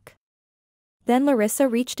lipstick. Then Larissa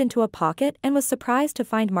reached into a pocket and was surprised to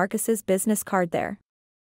find Marcus's business card there.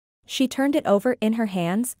 She turned it over in her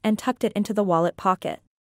hands and tucked it into the wallet pocket.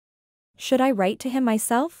 Should I write to him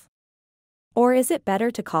myself? Or is it better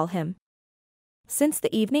to call him? Since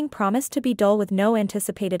the evening promised to be dull with no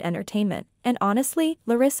anticipated entertainment, and honestly,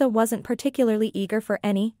 Larissa wasn't particularly eager for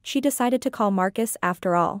any, she decided to call Marcus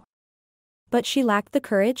after all. But she lacked the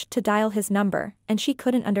courage to dial his number, and she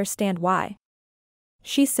couldn't understand why.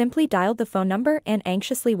 She simply dialed the phone number and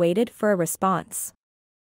anxiously waited for a response.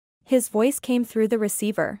 His voice came through the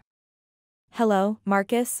receiver. Hello,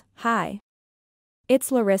 Marcus, hi.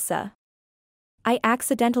 It's Larissa. I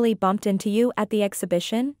accidentally bumped into you at the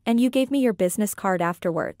exhibition, and you gave me your business card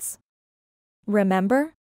afterwards.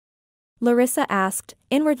 Remember? Larissa asked,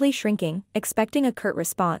 inwardly shrinking, expecting a curt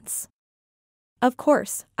response. Of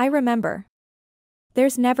course, I remember.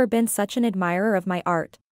 There's never been such an admirer of my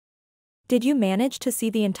art. Did you manage to see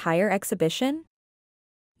the entire exhibition?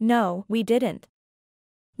 No, we didn't.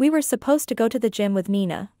 We were supposed to go to the gym with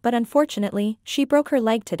Nina, but unfortunately, she broke her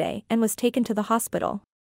leg today and was taken to the hospital.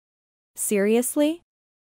 Seriously?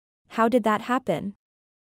 How did that happen?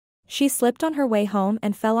 She slipped on her way home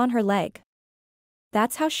and fell on her leg.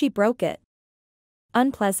 That's how she broke it.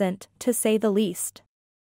 Unpleasant, to say the least.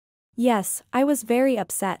 Yes, I was very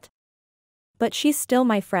upset. But she's still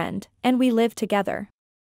my friend, and we live together.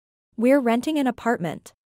 We're renting an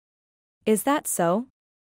apartment. Is that so?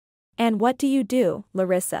 And what do you do,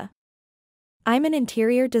 Larissa? I'm an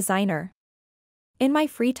interior designer. In my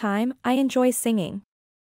free time, I enjoy singing.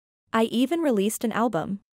 I even released an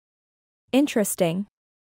album. Interesting.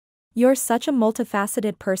 You're such a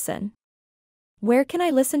multifaceted person. Where can I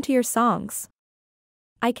listen to your songs?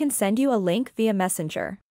 I can send you a link via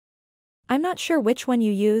Messenger. I'm not sure which one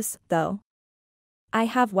you use, though. I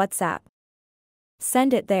have WhatsApp.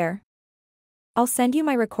 Send it there. I'll send you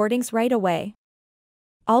my recordings right away.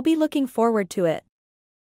 I'll be looking forward to it.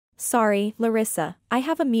 Sorry, Larissa, I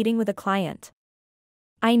have a meeting with a client.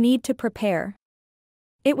 I need to prepare.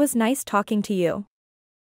 It was nice talking to you.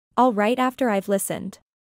 I'll write after I've listened.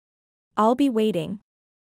 I'll be waiting.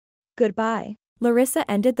 Goodbye. Larissa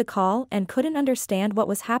ended the call and couldn't understand what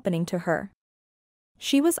was happening to her.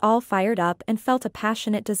 She was all fired up and felt a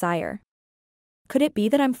passionate desire. Could it be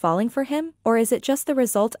that I'm falling for him, or is it just the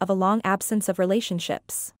result of a long absence of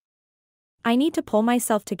relationships? I need to pull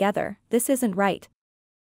myself together, this isn't right.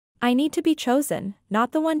 I need to be chosen,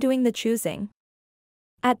 not the one doing the choosing.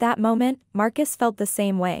 At that moment, Marcus felt the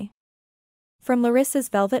same way. From Larissa's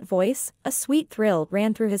velvet voice, a sweet thrill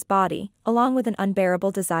ran through his body, along with an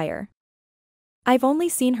unbearable desire. I've only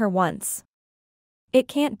seen her once. It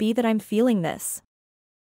can't be that I'm feeling this.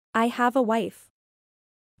 I have a wife.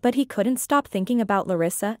 But he couldn't stop thinking about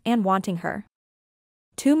Larissa and wanting her.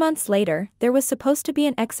 2 months later, there was supposed to be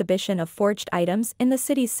an exhibition of forged items in the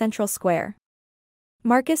city's central square.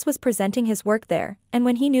 Marcus was presenting his work there, and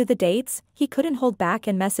when he knew the dates, he couldn't hold back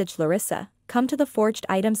and messaged Larissa, come to the forged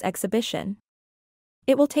items exhibition.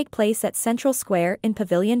 It will take place at Central Square in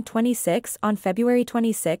Pavilion 26 on February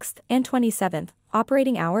 26th and 27th.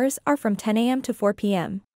 Operating hours are from 10 a.m. to 4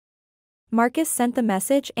 p.m. Marcus sent the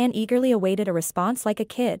message and eagerly awaited a response like a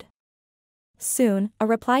kid. Soon, a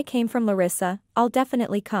reply came from Larissa, I'll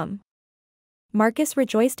definitely come. Marcus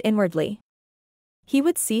rejoiced inwardly. He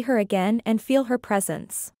would see her again and feel her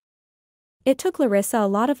presence. It took Larissa a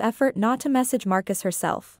lot of effort not to message Marcus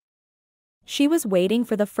herself. She was waiting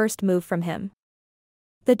for the first move from him.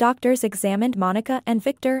 The doctors examined Monica and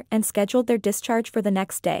Victor and scheduled their discharge for the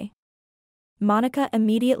next day. Monica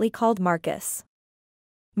immediately called Marcus.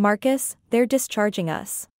 Marcus, they're discharging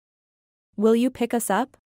us. Will you pick us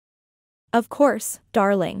up? Of course,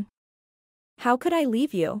 darling. How could I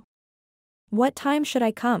leave you? What time should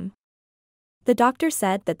I come? The doctor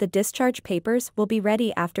said that the discharge papers will be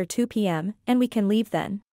ready after 2 p.m. and we can leave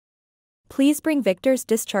then. Please bring Victor's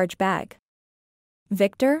discharge bag.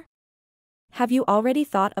 Victor? Have you already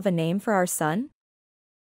thought of a name for our son?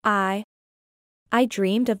 I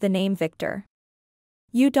dreamed of the name Victor.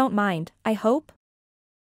 You don't mind, I hope?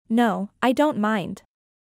 No, I don't mind.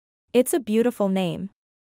 It's a beautiful name.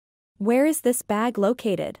 Where is this bag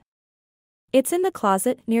located? It's in the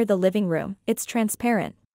closet near the living room, it's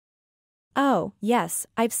transparent. Oh, yes,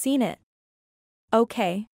 I've seen it.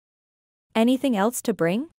 Okay. Anything else to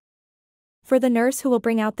bring? For the nurse who will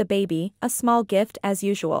bring out the baby, a small gift as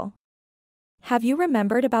usual. Have you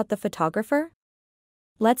remembered about the photographer?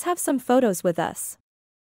 Let's have some photos with us.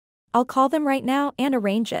 I'll call them right now and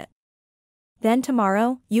arrange it. Then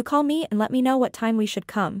tomorrow, you call me and let me know what time we should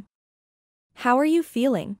come. How are you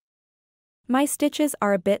feeling? My stitches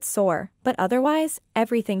are a bit sore, but otherwise,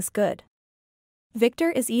 everything's good.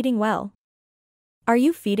 Victor is eating well. Are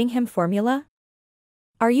you feeding him formula?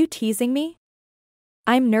 Are you teasing me?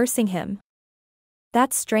 I'm nursing him.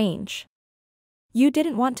 That's strange. You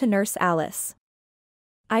didn't want to nurse Alice.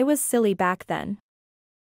 I was silly back then.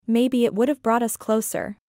 Maybe it would have brought us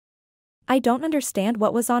closer. I don't understand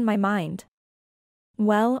what was on my mind.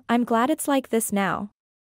 Well, I'm glad it's like this now.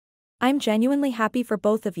 I'm genuinely happy for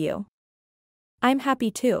both of you. I'm happy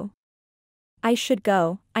too. I should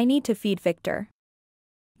go, I need to feed Victor.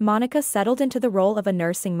 Monica settled into the role of a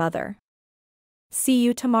nursing mother. See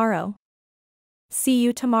you tomorrow. See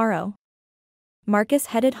you tomorrow. Marcus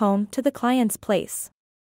headed home to the client's place.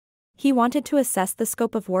 He wanted to assess the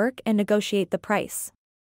scope of work and negotiate the price.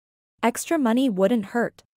 Extra money wouldn't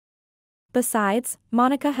hurt. Besides,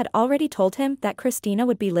 Monica had already told him that Christina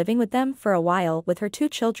would be living with them for a while with her 2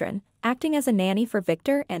 children, acting as a nanny for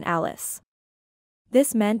Victor and Alice.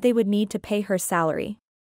 This meant they would need to pay her salary.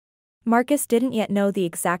 Marcus didn't yet know the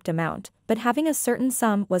exact amount, but having a certain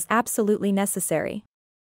sum was absolutely necessary.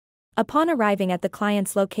 Upon arriving at the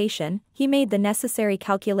client's location, he made the necessary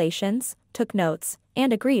calculations, took notes,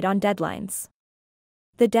 and agreed on deadlines.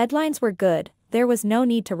 The deadlines were good, there was no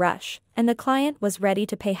need to rush, and the client was ready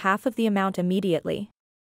to pay half of the amount immediately.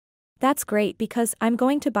 That's great because I'm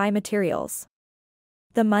going to buy materials.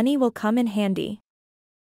 The money will come in handy.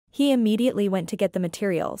 He immediately went to get the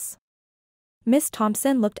materials. Miss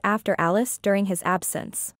Thompson looked after Alice during his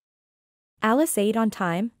absence. Alice ate on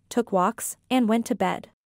time, took walks, and went to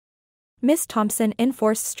bed. Miss Thompson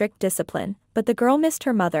enforced strict discipline, but the girl missed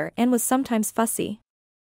her mother and was sometimes fussy.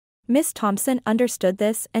 Miss Thompson understood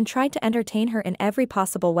this and tried to entertain her in every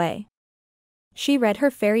possible way. She read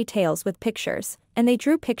her fairy tales with pictures, and they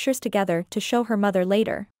drew pictures together to show her mother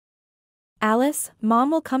later. Alice,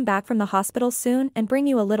 Mom will come back from the hospital soon and bring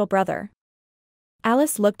you a little brother.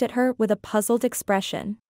 Alice looked at her with a puzzled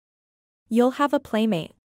expression. You'll have a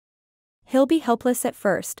playmate. He'll be helpless at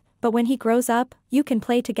first, but when he grows up, you can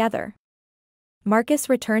play together. Marcus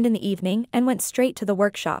returned in the evening and went straight to the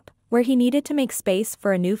workshop, where he needed to make space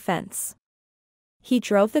for a new fence. He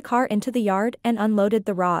drove the car into the yard and unloaded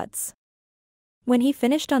the rods. When he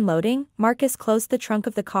finished unloading, Marcus closed the trunk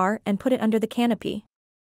of the car and put it under the canopy.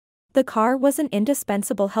 The car was an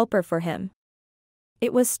indispensable helper for him.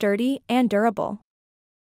 It was sturdy and durable.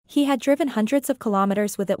 He had driven hundreds of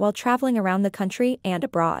kilometers with it while traveling around the country and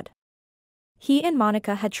abroad. He and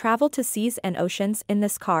Monica had traveled to seas and oceans in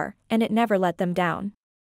this car, and it never let them down.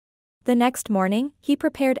 The next morning, he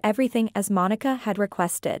prepared everything as Monica had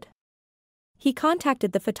requested. He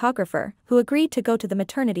contacted the photographer, who agreed to go to the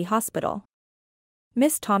maternity hospital.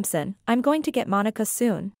 Miss Thompson, I'm going to get Monica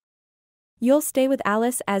soon. You'll stay with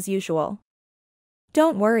Alice as usual.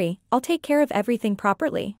 Don't worry, I'll take care of everything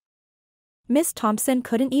properly. Miss Thompson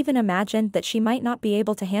couldn't even imagine that she might not be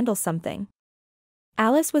able to handle something.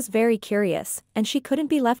 Alice was very curious, and she couldn't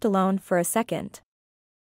be left alone for a second.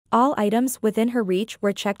 All items within her reach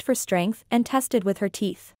were checked for strength and tested with her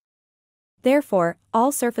teeth. Therefore,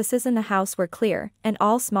 all surfaces in the house were clear, and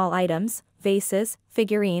all small items, vases,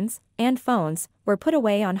 figurines, and phones, were put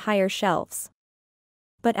away on higher shelves.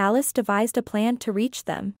 But Alice devised a plan to reach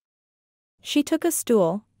them. She took a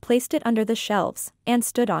stool, placed it under the shelves, and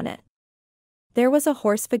stood on it. There was a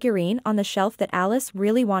horse figurine on the shelf that Alice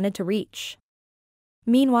really wanted to reach.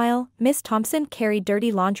 Meanwhile, Miss Thompson carried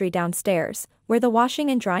dirty laundry downstairs, where the washing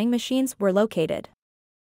and drying machines were located.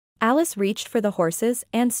 Alice reached for the horses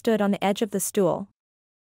and stood on the edge of the stool.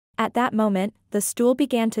 At that moment, the stool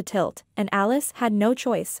began to tilt, and Alice had no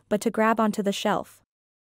choice but to grab onto the shelf.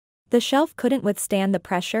 The shelf couldn't withstand the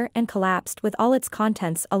pressure and collapsed with all its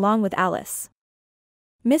contents along with Alice.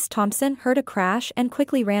 Miss Thompson heard a crash and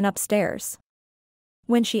quickly ran upstairs.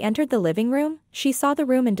 When she entered the living room, she saw the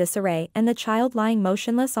room in disarray and the child lying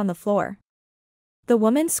motionless on the floor. The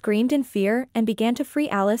woman screamed in fear and began to free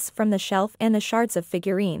Alice from the shelf and the shards of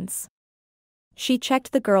figurines. She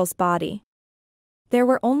checked the girl's body. There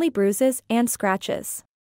were only bruises and scratches.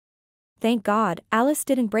 Thank God, Alice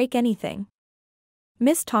didn't break anything.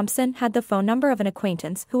 Miss Thompson had the phone number of an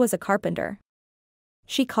acquaintance who was a carpenter.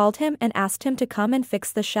 She called him and asked him to come and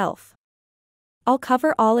fix the shelf. I'll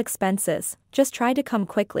cover all expenses, just try to come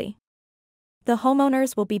quickly. The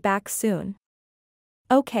homeowners will be back soon.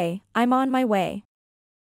 Okay, I'm on my way.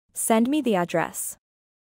 Send me the address.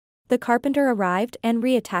 The carpenter arrived and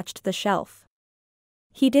reattached the shelf.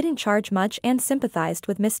 He didn't charge much and sympathized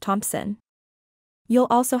with Miss Thompson. You'll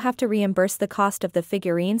also have to reimburse the cost of the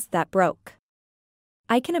figurines that broke.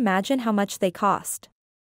 I can imagine how much they cost.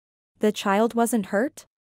 The child wasn't hurt?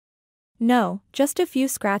 No, just a few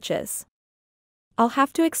scratches. I'll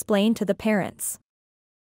have to explain to the parents.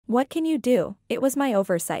 What can you do? It was my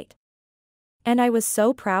oversight. And I was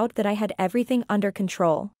so proud that I had everything under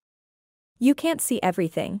control. You can't see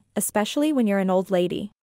everything, especially when you're an old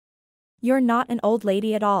lady. You're not an old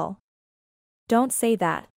lady at all. Don't say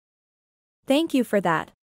that. Thank you for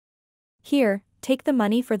that. Here, take the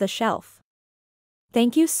money for the shelf.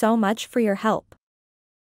 Thank you so much for your help.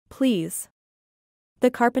 Please. The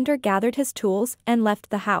carpenter gathered his tools and left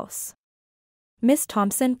the house. Miss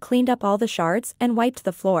Thompson cleaned up all the shards and wiped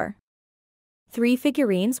the floor. 3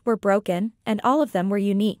 figurines were broken, and all of them were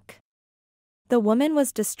unique. The woman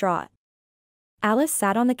was distraught. Alice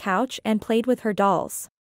sat on the couch and played with her dolls.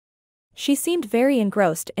 She seemed very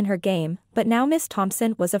engrossed in her game, but now Miss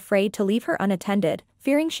Thompson was afraid to leave her unattended,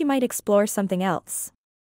 fearing she might explore something else.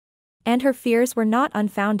 And her fears were not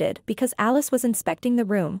unfounded because Alice was inspecting the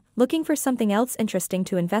room, looking for something else interesting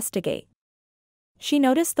to investigate. She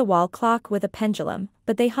noticed the wall clock with a pendulum,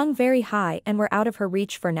 but they hung very high and were out of her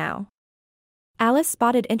reach for now. Alice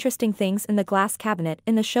spotted interesting things in the glass cabinet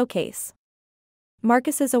in the showcase.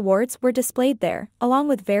 Marcus's awards were displayed there, along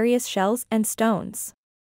with various shells and stones.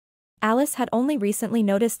 Alice had only recently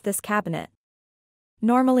noticed this cabinet.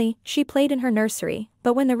 Normally, she played in her nursery,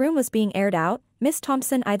 but when the room was being aired out, Miss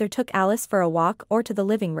Thompson either took Alice for a walk or to the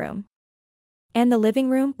living room. And the living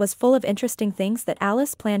room was full of interesting things that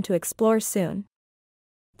Alice planned to explore soon.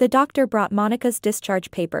 The doctor brought Monica's discharge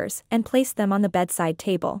papers and placed them on the bedside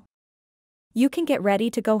table. You can get ready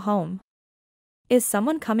to go home. Is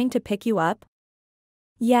someone coming to pick you up?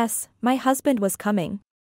 Yes, my husband was coming.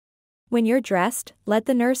 When you're dressed, let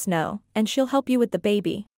the nurse know, and she'll help you with the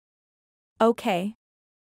baby. Okay.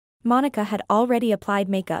 Monica had already applied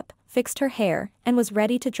makeup, fixed her hair, and was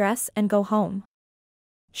ready to dress and go home.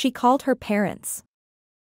 She called her parents.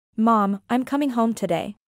 Mom, I'm coming home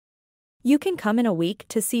today. You can come in a week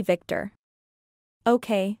to see Victor.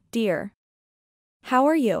 Okay, dear. How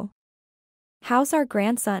are you? How's our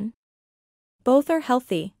grandson? Both are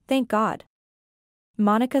healthy, thank God.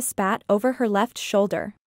 Monica spat over her left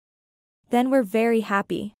shoulder. Then we're very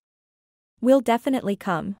happy. We'll definitely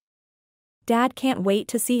come. Dad can't wait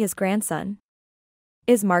to see his grandson.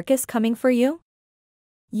 Is Marcus coming for you?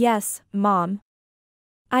 Yes, Mom.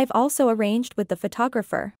 I've also arranged with the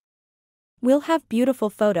photographer. We'll have beautiful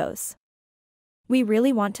photos. We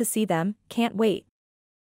really want to see them, can't wait.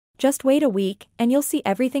 Just wait a week and you'll see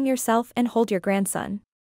everything yourself and hold your grandson.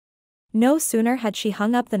 No sooner had she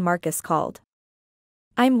hung up than Marcus called.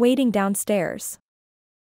 I'm waiting downstairs.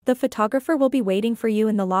 The photographer will be waiting for you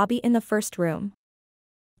in the lobby in the first room.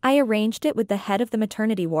 I arranged it with the head of the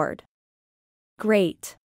maternity ward.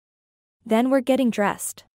 Great. Then we're getting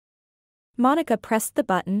dressed. Monica pressed the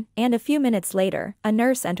button, and a few minutes later, a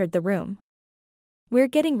nurse entered the room. We're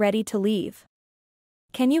getting ready to leave.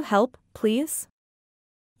 Can you help, please?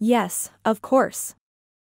 Yes, of course.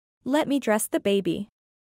 Let me dress the baby.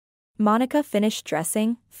 Monica finished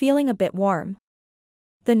dressing, feeling a bit warm.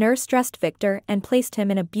 The nurse dressed Victor and placed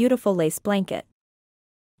him in a beautiful lace blanket.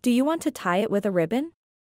 Do you want to tie it with a ribbon?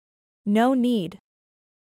 No need.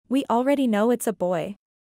 We already know it's a boy.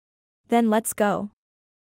 Then let's go.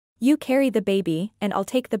 You carry the baby, and I'll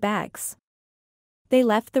take the bags. They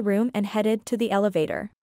left the room and headed to the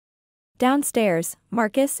elevator. Downstairs,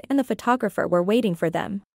 Marcus and the photographer were waiting for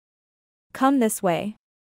them. Come this way.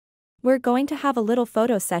 We're going to have a little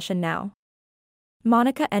photo session now.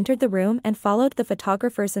 Monica entered the room and followed the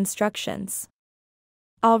photographer's instructions.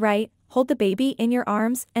 All right, hold the baby in your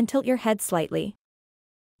arms and tilt your head slightly.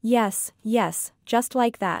 Yes, just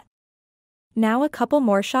like that. Now a couple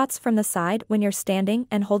more shots from the side when you're standing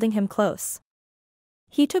and holding him close.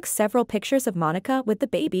 He took several pictures of Monica with the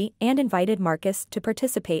baby and invited Marcus to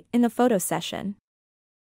participate in the photo session.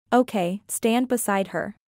 Okay, stand beside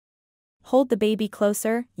her. Hold the baby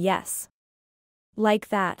closer, yes. Like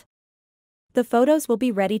that. The photos will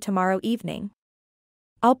be ready tomorrow evening.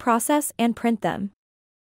 I'll process and print them.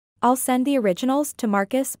 I'll send the originals to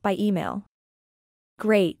Marcus by email.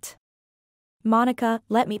 Great. Monica,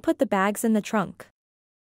 let me put the bags in the trunk.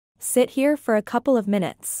 Sit here for a couple of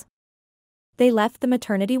minutes. They left the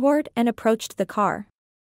maternity ward and approached the car.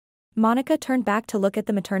 Monica turned back to look at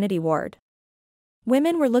the maternity ward.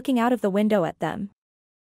 Women were looking out of the window at them.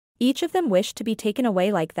 Each of them wished to be taken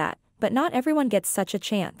away like that, but not everyone gets such a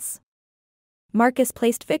chance. Marcus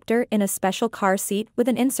placed Victor in a special car seat with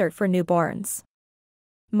an insert for newborns.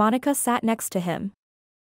 Monica sat next to him.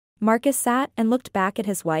 Marcus sat and looked back at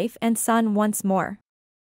his wife and son once more.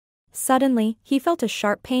 Suddenly, he felt a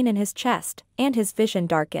sharp pain in his chest, and his vision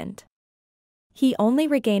darkened. He only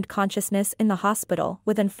regained consciousness in the hospital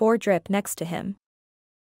with an IV drip next to him.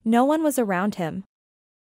 No one was around him.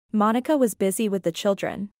 Monica was busy with the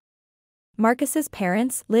children. Marcus's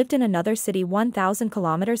parents lived in another city 1,000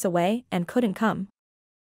 kilometers away and couldn't come.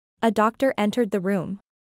 A doctor entered the room.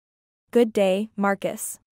 "Good day,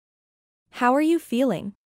 Marcus. How are you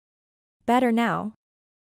feeling?" "Better now."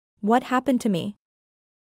 "What happened to me?"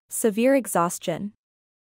 "Severe exhaustion.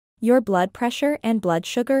 Your blood pressure and blood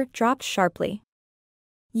sugar dropped sharply."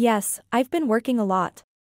 "Yes, I've been working a lot.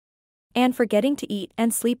 And forgetting to eat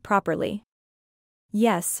and sleep properly."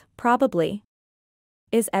 "Yes, probably.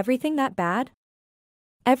 Is everything that bad?"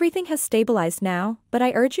 "Everything has stabilized now, but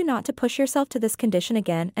I urge you not to push yourself to this condition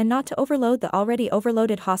again and not to overload the already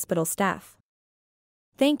overloaded hospital staff."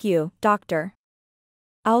 "Thank you, doctor.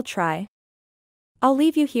 I'll try. I'll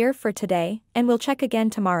leave you here for today, and we'll check again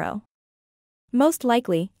tomorrow. Most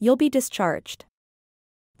likely, you'll be discharged."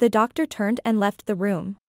 The doctor turned and left the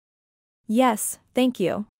room. "Yes, thank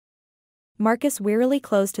you." Marcus wearily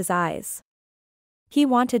closed his eyes. He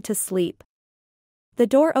wanted to sleep. The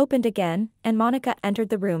door opened again, and Monica entered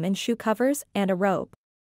the room in shoe covers and a robe.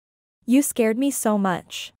 "You scared me so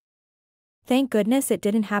much. Thank goodness it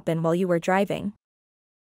didn't happen while you were driving."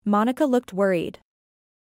 Monica looked worried.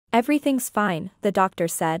 "Everything's fine," the doctor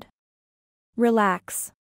said.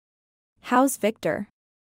 "Relax. How's Victor?"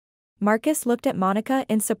 Marcus looked at Monica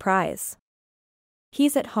in surprise.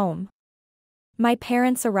 "He's at home. My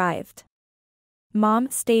parents arrived. Mom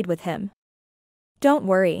stayed with him. Don't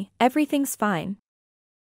worry, everything's fine.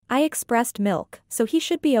 I expressed milk, so he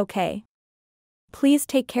should be okay. Please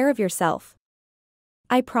take care of yourself.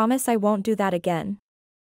 I promise I won't do that again."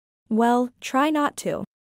 "Well, try not to.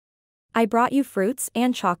 I brought you fruits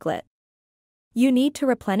and chocolate. You need to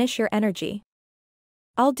replenish your energy."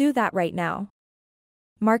 "I'll do that right now."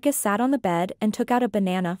 Marcus sat on the bed and took out a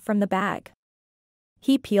banana from the bag.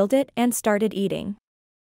 He peeled it and started eating.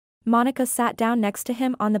 Monica sat down next to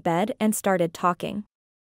him on the bed and started talking.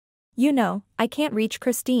 "You know, I can't reach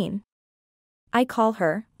Christine. I call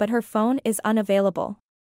her, but her phone is unavailable.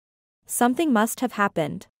 Something must have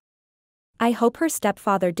happened. I hope her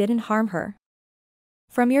stepfather didn't harm her.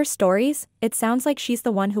 From your stories, it sounds like she's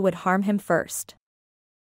the one who would harm him first.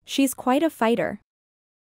 She's quite a fighter."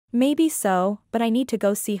 "Maybe so, but I need to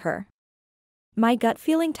go see her. My gut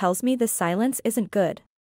feeling tells me this silence isn't good."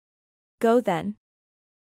 "Go then.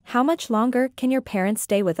 How much longer can your parents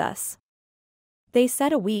stay with us?" "They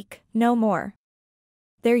said a week, no more.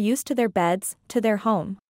 They're used to their beds, to their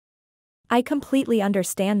home. I completely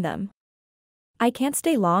understand them. I can't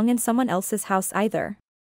stay long in someone else's house either.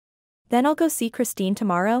 Then I'll go see Christine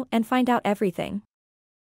tomorrow and find out everything."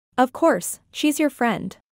 "Of course, she's your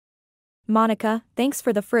friend." "Monica, thanks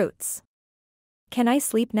for the fruits. Can I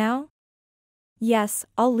sleep now?" "Yes,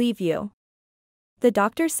 I'll leave you. The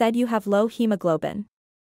doctor said you have low hemoglobin.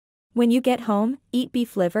 When you get home, eat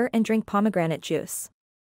beef liver and drink pomegranate juice.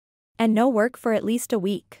 And no work for at least a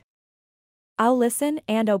week." "I'll listen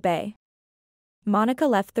and obey." Monica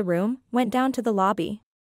left the room, went down to the lobby.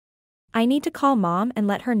 "I need to call Mom and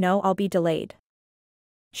let her know I'll be delayed."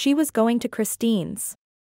 She was going to Christine's.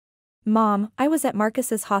 "Mom, I was at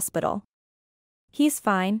Marcus's hospital. He's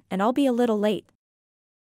fine, and I'll be a little late.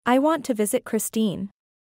 I want to visit Christine."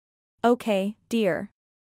 "Okay, dear.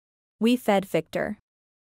 We fed Victor.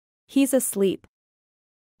 He's asleep.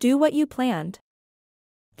 Do what you planned."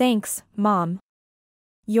 "Thanks, Mom.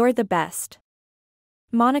 You're the best."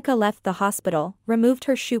 Monica left the hospital, removed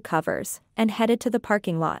her shoe covers, and headed to the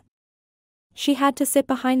parking lot. She had to sit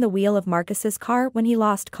behind the wheel of Marcus's car when he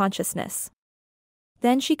lost consciousness.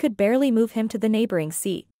 Then she could barely move him to the neighboring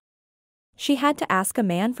seat. She had to ask a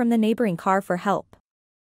man from the neighboring car for help.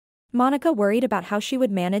 Monica worried about how she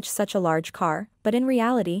would manage such a large car, but in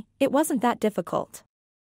reality, it wasn't that difficult.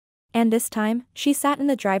 And this time, she sat in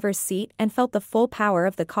the driver's seat and felt the full power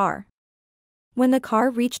of the car. When the car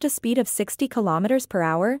reached a speed of 60 kilometers per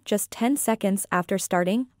hour just 10 seconds after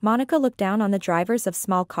starting, Monica looked down on the drivers of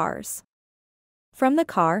small cars. From the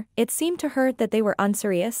car, it seemed to her that they were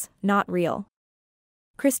unserious, not real.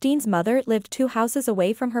 Christine's mother lived 2 houses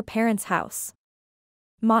away from her parents' house.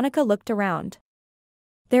 Monica looked around.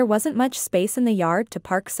 There wasn't much space in the yard to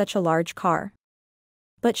park such a large car.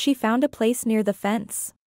 But she found a place near the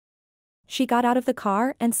fence. She got out of the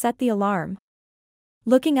car and set the alarm.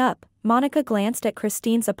 Looking up, Monica glanced at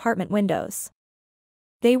Christine's apartment windows.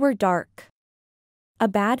 They were dark. A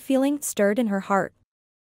bad feeling stirred in her heart.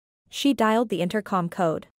 She dialed the intercom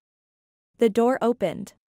code. The door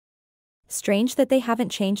opened. Strange that they haven't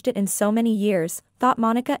changed it in so many years, thought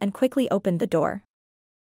Monica and quickly opened the door.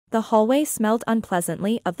 The hallway smelled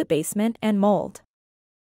unpleasantly of the basement and mold.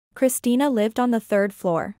 Christina lived on the third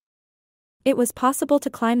floor. It was possible to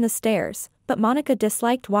climb the stairs, but Monica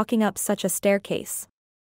disliked walking up such a staircase.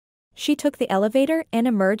 She took the elevator and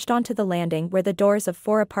emerged onto the landing where the doors of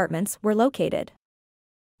 4 apartments were located.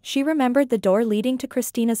 She remembered the door leading to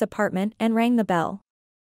Christina's apartment and rang the bell.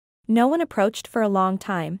 No one approached for a long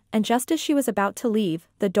time, and just as she was about to leave,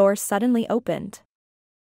 the door suddenly opened.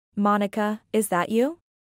 "Monica, is that you?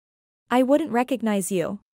 I wouldn't recognize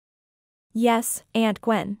you." "Yes, Aunt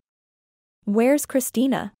Gwen." "Where's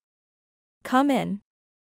Christina?" "Come in."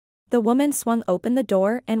 The woman swung open the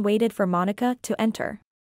door and waited for Monica to enter.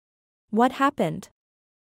 "What happened?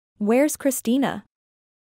 Where's Christina?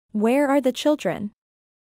 Where are the children?"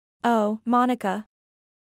 "Oh, Monica.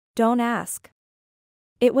 Don't ask.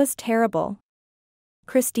 It was terrible.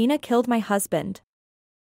 Christina killed my husband."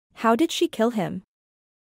 "How did she kill him?"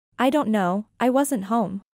 "I don't know, I wasn't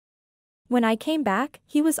home. When I came back,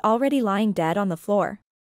 he was already lying dead on the floor.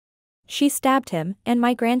 She stabbed him, and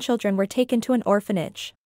my grandchildren were taken to an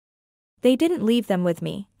orphanage. They didn't leave them with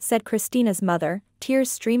me," said Christina's mother,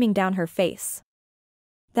 tears streaming down her face.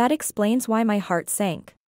 "That explains why my heart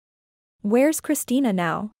sank. Where's Christina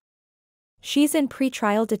now?" "She's in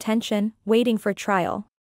pre-trial detention, waiting for trial."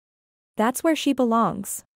 "That's where she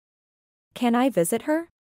belongs." "Can I visit her?"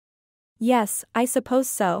 "Yes, I suppose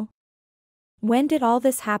so." "When did all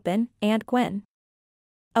this happen, Aunt Gwen?"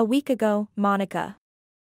 "A week ago, Monica."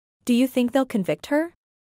 "Do you think they'll convict her?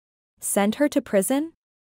 Send her to prison?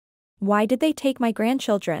 Why did they take my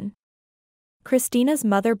grandchildren?" Christina's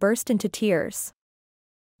mother burst into tears.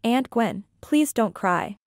 "Aunt Gwen, please don't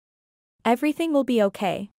cry. Everything will be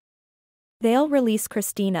okay. They'll release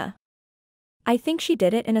Christina. I think she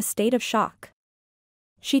did it in a state of shock.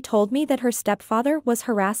 She told me that her stepfather was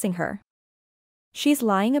harassing her. She's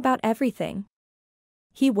lying about everything.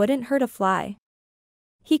 He wouldn't hurt a fly."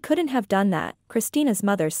 "He couldn't have done that," Christina's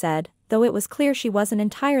mother said, though it was clear she wasn't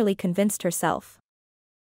entirely convinced herself.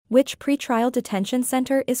 "Which pretrial detention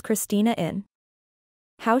center is Christina in?"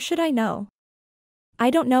 "How should I know? I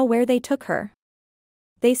don't know where they took her.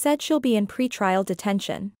 They said she'll be in pretrial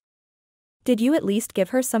detention." "Did you at least give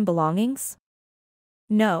her some belongings?"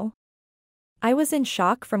 "No. I was in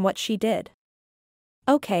shock from what she did."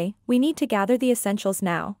 "Okay, we need to gather the essentials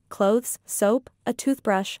now: clothes, soap, a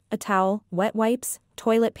toothbrush, a towel, wet wipes,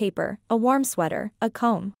 toilet paper, a warm sweater, a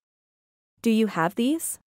comb. Do you have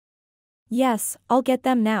these?" "Yes, I'll get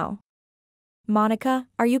them now." "Monica,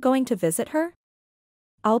 are you going to visit her?"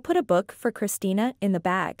 "I'll put a book for Christina in the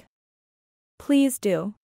bag." "Please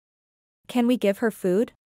do." "Can we give her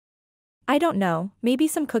food?" "I don't know, maybe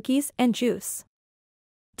some cookies and juice."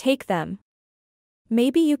 "Take them.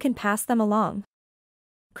 Maybe you can pass them along."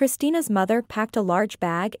 Christina's mother packed a large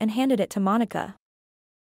bag and handed it to Monica.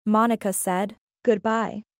 Monica said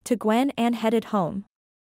goodbye to Gwen and headed home.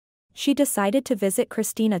 She decided to visit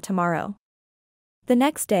Christina tomorrow. The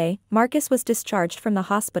next day, Marcus was discharged from the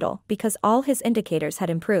hospital because all his indicators had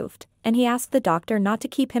improved, and he asked the doctor not to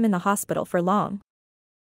keep him in the hospital for long.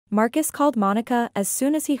 Marcus called Monica as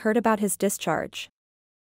soon as he heard about his discharge.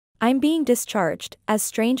 "I'm being discharged, as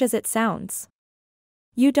strange as it sounds.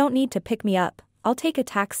 You don't need to pick me up, I'll take a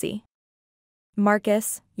taxi."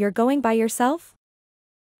 "Marcus, you're going by yourself?"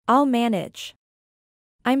 "I'll manage.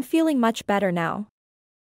 I'm feeling much better now.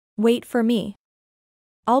 Wait for me.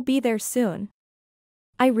 I'll be there soon.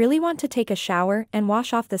 I really want to take a shower and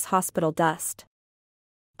wash off this hospital dust."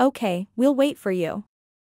 "Okay, we'll wait for you."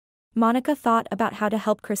 Monica thought about how to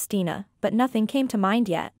help Christina, but nothing came to mind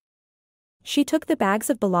yet. She took the bags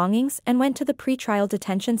of belongings and went to the pretrial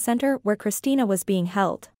detention center where Christina was being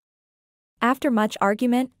held. After much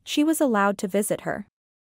argument, she was allowed to visit her.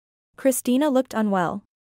 Christina looked unwell.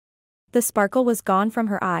 The sparkle was gone from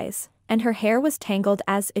her eyes, and her hair was tangled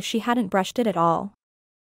as if she hadn't brushed it at all.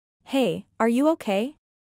 "Hey, are you okay?"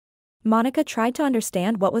 Monica tried to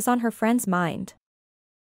understand what was on her friend's mind.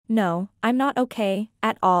 "No, I'm not okay,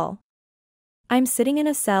 at all. I'm sitting in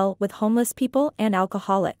a cell with homeless people and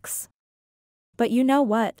alcoholics. But you know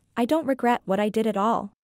what, I don't regret what I did at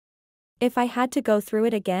all. If I had to go through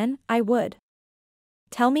it again, I would."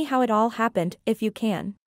 "Tell me how it all happened, if you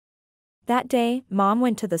can." "That day, Mom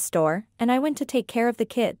went to the store, and I went to take care of the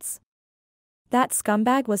kids. That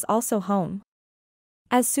scumbag was also home.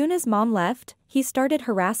 As soon as Mom left, he started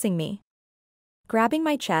harassing me. Grabbing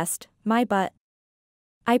my chest, my butt.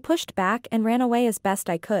 I pushed back and ran away as best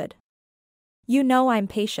I could. You know I'm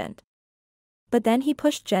patient. But then he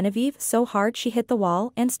pushed Genevieve so hard she hit the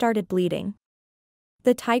wall and started bleeding.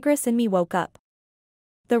 The tigress in me woke up.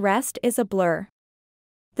 The rest is a blur.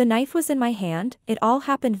 The knife was in my hand, it all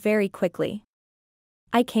happened very quickly.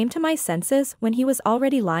 I came to my senses when he was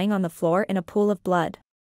already lying on the floor in a pool of blood.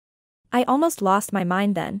 I almost lost my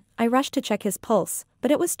mind then. I rushed to check his pulse,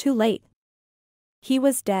 but it was too late. He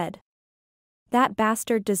was dead. That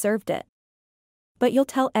bastard deserved it. But you'll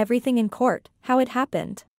tell everything in court, how it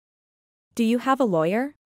happened. Do you have a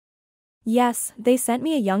lawyer? Yes, they sent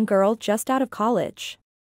me a young girl just out of college.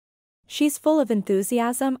 She's full of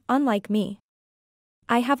enthusiasm, unlike me.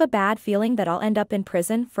 I have a bad feeling that I'll end up in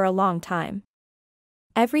prison for a long time.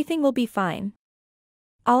 Everything will be fine.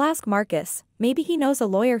 I'll ask Marcus, maybe he knows a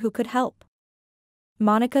lawyer who could help.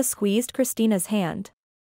 Monica squeezed Christina's hand.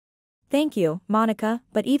 Thank you, Monica,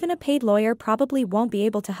 but even a paid lawyer probably won't be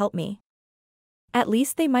able to help me. At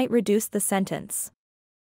least they might reduce the sentence.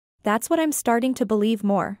 That's what I'm starting to believe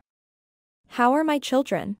more. How are my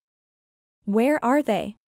children? Where are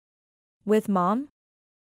they? With Mom?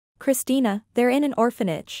 Christina, they're in an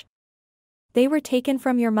orphanage. They were taken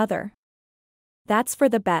from your mother. That's for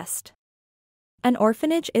the best. An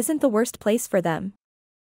orphanage isn't the worst place for them.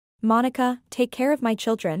 Monica, take care of my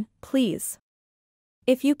children, please.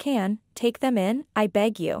 If you can, take them in, I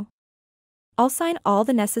beg you. I'll sign all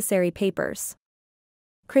the necessary papers.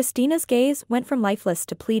 Christina's gaze went from lifeless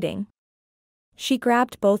to pleading. She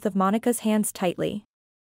grabbed both of Monica's hands tightly.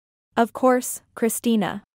 Of course,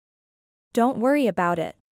 Christina. Don't worry about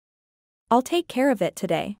it. I'll take care of it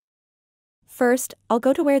today. First, I'll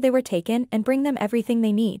go to where they were taken and bring them everything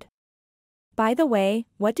they need. By the way,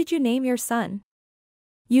 what did you name your son?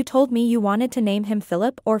 You told me you wanted to name him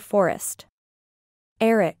Philip or Forrest.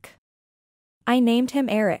 Eric. I named him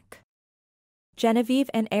Eric. Genevieve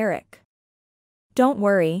and Eric. Don't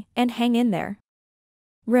worry, and hang in there.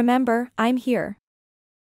 Remember, I'm here.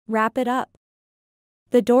 Wrap it up.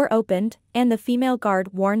 The door opened, and the female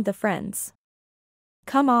guard warned the friends.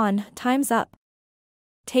 Come on, time's up.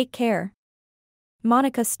 Take care.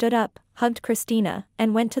 Monica stood up, hugged Christina,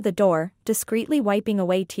 and went to the door, discreetly wiping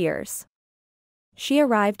away tears. She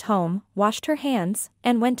arrived home, washed her hands,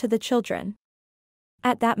 and went to the children.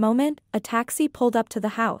 At that moment, a taxi pulled up to the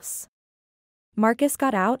house. Marcus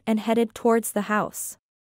got out and headed towards the house.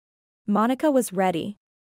 Monica was ready.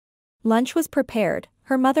 Lunch was prepared,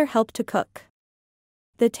 her mother helped to cook.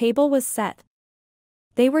 The table was set.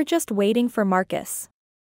 They were just waiting for Marcus.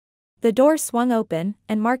 The door swung open,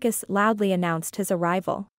 and Marcus loudly announced his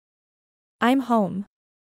arrival. I'm home.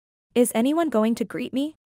 Is anyone going to greet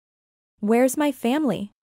me? Where's my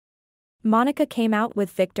family? Monica came out with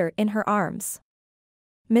Victor in her arms.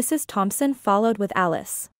 Mrs. Thompson followed with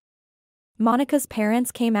Alice. Monica's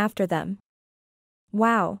parents came after them.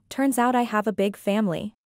 Wow, turns out I have a big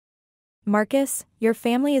family. Marcus, your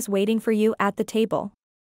family is waiting for you at the table.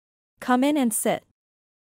 Come in and sit.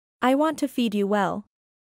 I want to feed you well.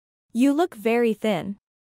 You look very thin.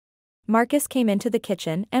 Marcus came into the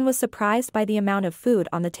kitchen and was surprised by the amount of food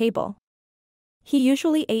on the table. He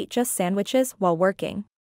usually ate just sandwiches while working.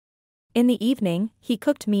 In the evening, he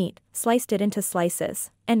cooked meat, sliced it into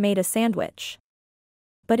slices, and made a sandwich.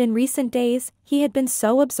 But in recent days, he had been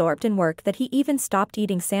so absorbed in work that he even stopped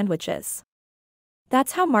eating sandwiches.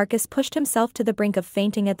 That's how Marcus pushed himself to the brink of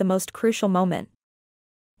fainting at the most crucial moment.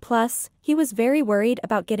 Plus, he was very worried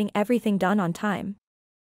about getting everything done on time.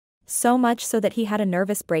 So much so that he had a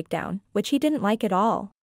nervous breakdown, which he didn't like at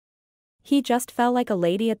all. He just felt like a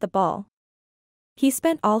lady at the ball. He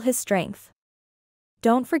spent all his strength.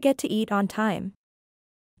 Don't forget to eat on time.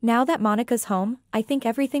 Now that Monica's home, I think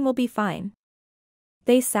everything will be fine.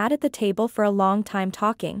 They sat at the table for a long time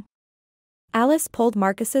talking. Alice pulled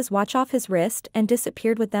Marcus's watch off his wrist and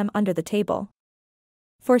disappeared with them under the table.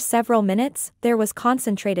 For several minutes, there was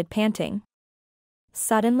concentrated panting.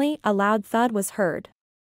 Suddenly, a loud thud was heard.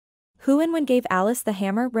 Who and when gave Alice the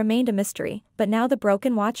hammer remained a mystery, but now the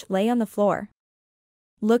broken watch lay on the floor.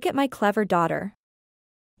 Look at my clever daughter.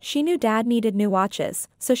 She knew Dad needed new watches,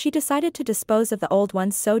 so she decided to dispose of the old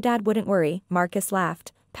ones so Dad wouldn't worry, Marcus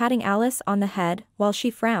laughed, patting Alice on the head while she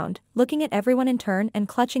frowned, looking at everyone in turn and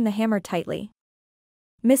clutching the hammer tightly.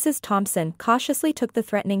 Mrs. Thompson cautiously took the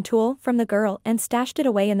threatening tool from the girl and stashed it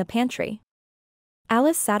away in the pantry.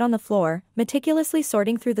 Alice sat on the floor, meticulously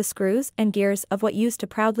sorting through the screws and gears of what used to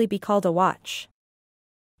proudly be called a watch.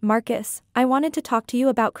 Marcus, I wanted to talk to you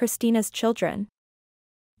about Christina's children.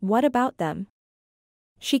 What about them?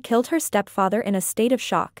 She killed her stepfather in a state of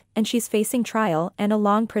shock, and she's facing trial and a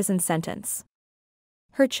long prison sentence.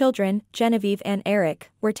 Her children, Genevieve and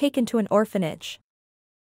Eric, were taken to an orphanage.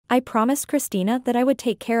 I promised Christina that I would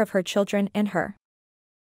take care of her children and her.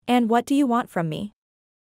 And what do you want from me?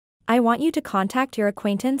 I want you to contact your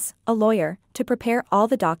acquaintance, a lawyer, to prepare all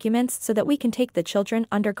the documents so that we can take the children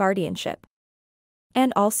under guardianship.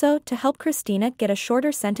 And also to help Christina get a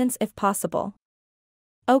shorter sentence if possible.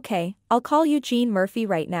 Okay, I'll call Eugene Murphy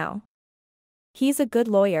right now. He's a good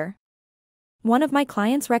lawyer. One of my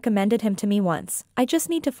clients recommended him to me once, I just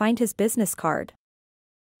need to find his business card.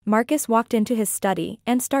 Marcus walked into his study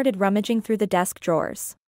and started rummaging through the desk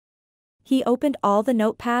drawers. He opened all the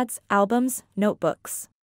notepads, albums, notebooks.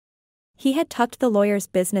 He had tucked the lawyer's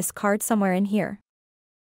business card somewhere in here.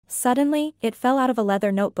 Suddenly, it fell out of a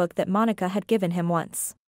leather notebook that Monica had given him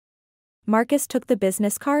once. Marcus took the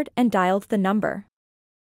business card and dialed the number.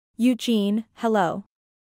 Eugene, hello.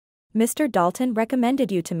 Mr. Dalton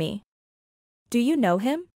recommended you to me. Do you know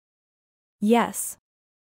him? Yes.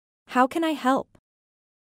 How can I help?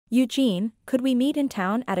 Eugene, could we meet in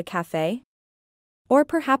town at a cafe? Or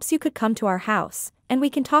perhaps you could come to our house, and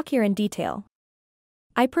we can talk here in detail.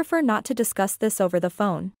 I prefer not to discuss this over the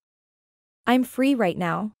phone. I'm free right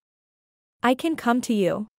now. I can come to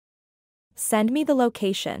you. Send me the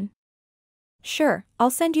location. Sure,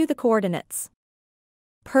 I'll send you the coordinates.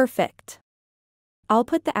 Perfect. I'll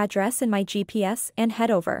put the address in my GPS and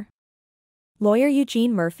head over. Lawyer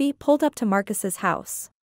Eugene Murphy pulled up to Marcus's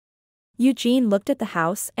house. Eugene looked at the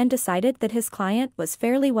house and decided that his client was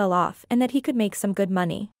fairly well off and that he could make some good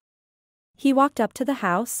money. He walked up to the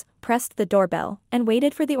house, pressed the doorbell, and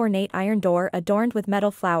waited for the ornate iron door adorned with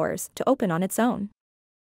metal flowers to open on its own.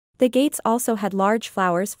 The gates also had large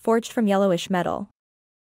flowers forged from yellowish metal.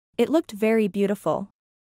 It looked very beautiful.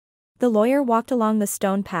 The lawyer walked along the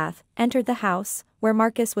stone path, entered the house, where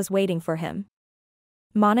Marcus was waiting for him.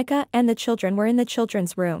 Monica and the children were in the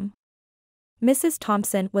children's room. Mrs.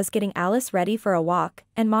 Thompson was getting Alice ready for a walk,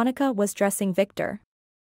 and Monica was dressing Victor.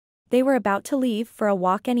 They were about to leave for a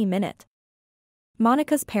walk any minute.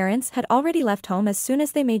 Monica's parents had already left home as soon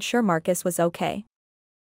as they made sure Marcus was okay.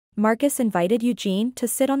 Marcus invited Eugene to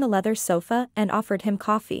sit on the leather sofa and offered him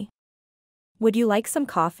coffee. Would you like some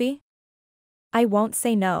coffee? I won't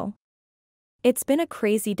say no. It's been a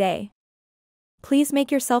crazy day. Please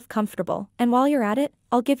make yourself comfortable, and while you're at it,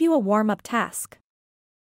 I'll give you a warm-up task.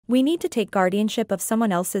 We need to take guardianship of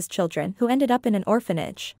someone else's children who ended up in an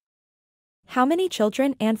orphanage. How many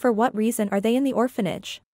children and for what reason are they in the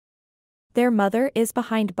orphanage? Their mother is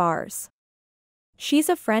behind bars. She's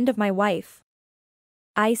a friend of my wife.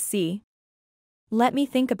 I see. Let me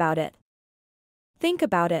think about it. Think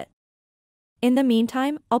about it. In the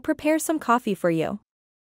meantime, I'll prepare some coffee for you.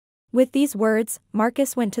 With these words,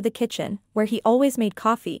 Marcus went to the kitchen, where he always made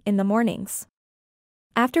coffee in the mornings.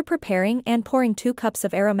 After preparing and pouring 2 cups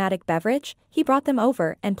of aromatic beverage, he brought them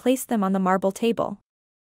over and placed them on the marble table.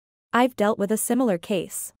 I've dealt with a similar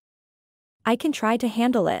case. I can try to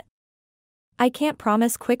handle it. I can't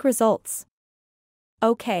promise quick results.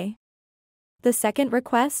 Okay. The second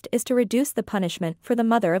request is to reduce the punishment for the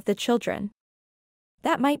mother of the children.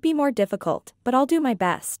 That might be more difficult, but I'll do my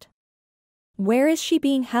best. Where is she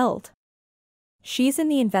being held? She's in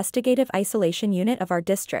the investigative isolation unit of our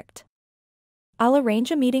district. I'll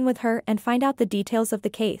arrange a meeting with her and find out the details of the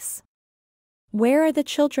case. Where are the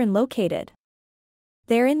children located?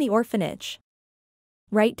 They're in the orphanage.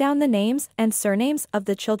 Write down the names and surnames of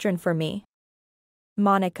the children for me.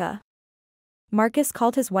 Monica. Marcus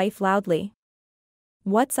called his wife loudly.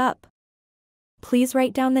 What's up? Please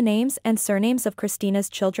write down the names and surnames of Christina's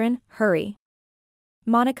children, hurry.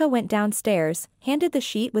 Monica went downstairs, handed the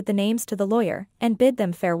sheet with the names to the lawyer, and bid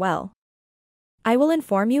them farewell. I will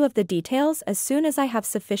inform you of the details as soon as I have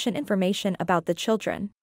sufficient information about the children.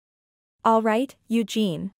 All right,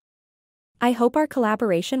 Eugene. I hope our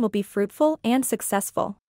collaboration will be fruitful and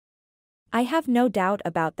successful. I have no doubt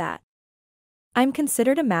about that. I'm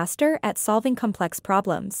considered a master at solving complex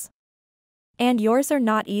problems. And yours are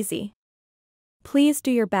not easy. Please do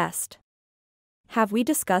your best. Have we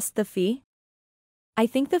discussed the fee? I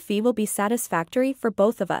think the fee will be satisfactory for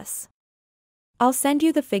both of us. I'll send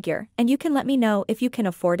you the figure, and you can let me know if you can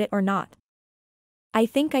afford it or not. I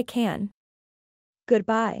think I can.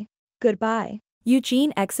 Goodbye. Goodbye.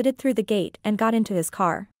 Eugene exited through the gate and got into his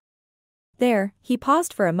car. There, he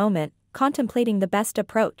paused for a moment, contemplating the best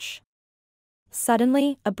approach.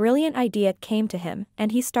 Suddenly, a brilliant idea came to him,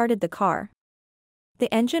 and he started the car.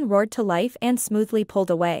 The engine roared to life and smoothly pulled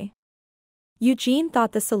away. Eugene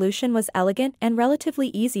thought the solution was elegant and relatively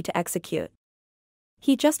easy to execute.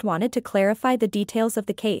 He just wanted to clarify the details of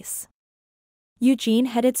the case. Eugene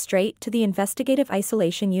headed straight to the investigative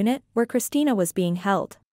isolation unit where Christina was being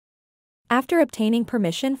held. After obtaining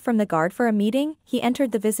permission from the guard for a meeting, he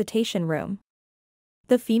entered the visitation room.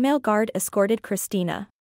 The female guard escorted Christina.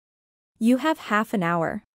 You have half an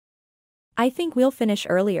hour. I think we'll finish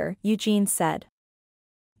earlier, Eugene said.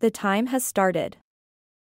 The time has started.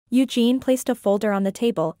 Eugene placed a folder on the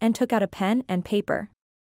table and took out a pen and paper.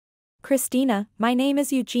 Christina, my name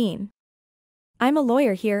is Eugene. I'm a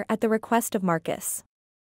lawyer here at the request of Marcus.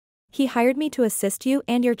 He hired me to assist you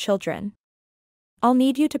and your children. I'll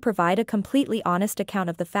need you to provide a completely honest account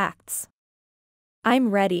of the facts. I'm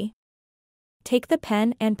ready. Take the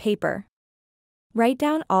pen and paper. Write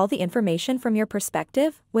down all the information from your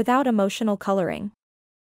perspective, without emotional coloring.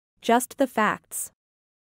 Just the facts.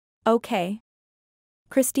 Okay.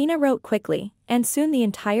 Christina wrote quickly, and soon the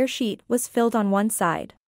entire sheet was filled on one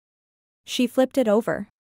side. She flipped it over.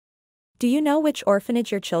 Do you know which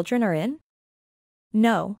orphanage your children are in?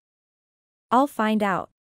 No. I'll find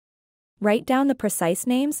out. Write down the precise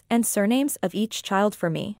names and surnames of each child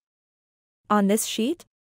for me. On this sheet?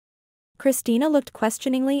 Christina looked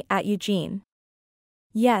questioningly at Eugene.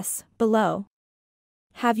 Yes, below.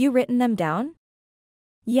 Have you written them down?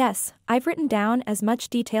 Yes, I've written down as much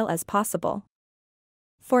detail as possible.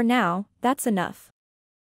 For now, that's enough.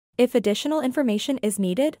 If additional information is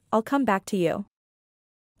needed, I'll come back to you.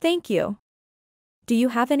 Thank you. Do you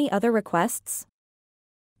have any other requests?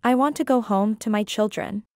 I want to go home to my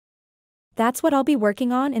children. That's what I'll be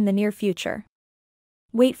working on in the near future.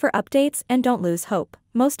 Wait for updates and don't lose hope,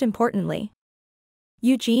 most importantly.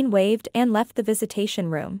 Eugene waved and left the visitation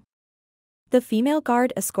room. The female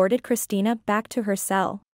guard escorted Christina back to her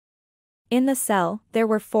cell. In the cell, there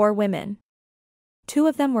were 4 women. 2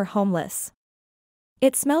 of them were homeless.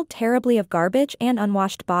 It smelled terribly of garbage and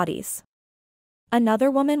unwashed bodies.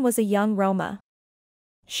 Another woman was a young Roma.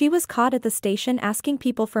 She was caught at the station asking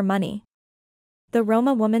people for money. The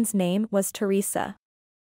Roma woman's name was Teresa.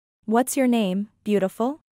 What's your name,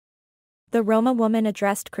 beautiful? The Roma woman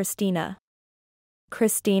addressed Christina.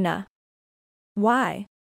 Christina. Why?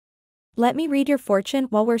 Let me read your fortune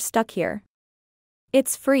while we're stuck here.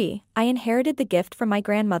 It's free, I inherited the gift from my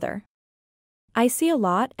grandmother. I see a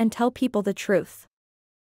lot and tell people the truth.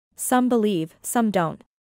 Some believe, some don't.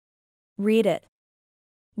 Read it.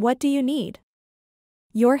 What do you need?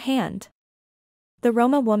 Your hand. The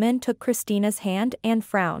Roma woman took Christina's hand and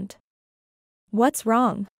frowned. What's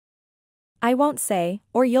wrong? I won't say,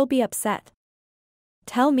 or you'll be upset.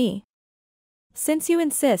 Tell me. Since you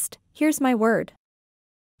insist, here's my word.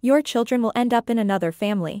 Your children will end up in another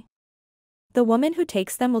family. The woman who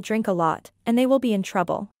takes them will drink a lot, and they will be in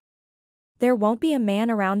trouble. There won't be a man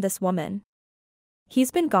around this woman. He's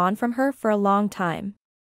been gone from her for a long time.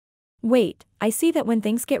 Wait, I see that when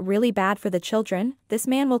things get really bad for the children, this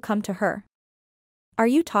man will come to her. Are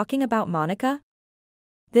you talking about Monica?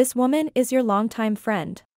 This woman is your longtime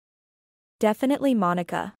friend. Definitely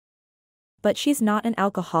Monica. But she's not an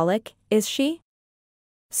alcoholic, is she?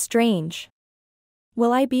 Strange.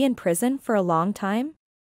 Will I be in prison for a long time?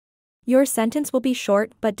 Your sentence will be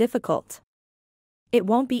short but difficult. It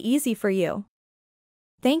won't be easy for you.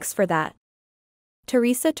 Thanks for that.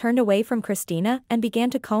 Teresa turned away from Christina and began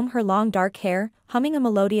to comb her long dark hair, humming a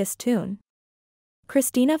melodious tune.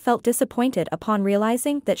 Christina felt disappointed upon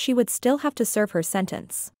realizing that she would still have to serve her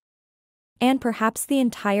sentence. And perhaps the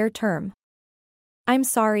entire term. I'm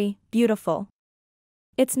sorry, beautiful.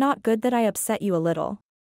 It's not good that I upset you a little.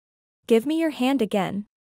 Give me your hand again.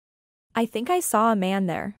 I think I saw a man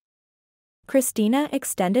there. Christina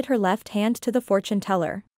extended her left hand to the fortune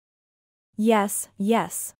teller. Yes,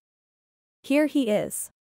 yes. Here he is.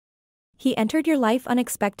 He entered your life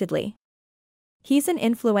unexpectedly. He's an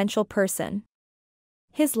influential person.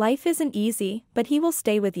 His life isn't easy, but he will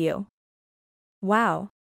stay with you. Wow.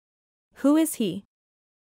 Who is he?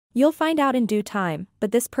 You'll find out in due time,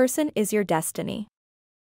 but this person is your destiny.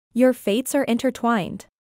 Your fates are intertwined.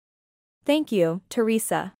 Thank you,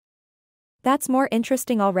 Teresa. That's more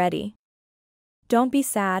interesting already. Don't be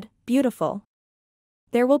sad, beautiful.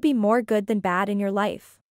 There will be more good than bad in your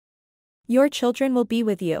life. Your children will be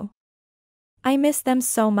with you. I miss them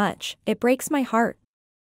so much, it breaks my heart.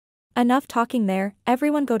 Enough talking there,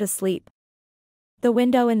 everyone go to sleep. The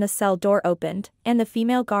window in the cell door opened, and the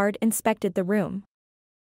female guard inspected the room.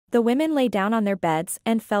 The women lay down on their beds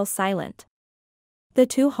and fell silent. The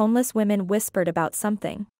 2 homeless women whispered about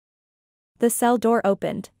something. The cell door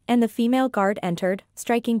opened, and the female guard entered,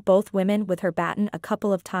 striking both women with her baton a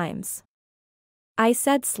couple of times. I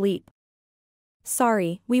said sleep.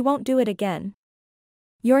 Sorry, we won't do it again.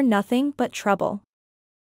 You're nothing but trouble.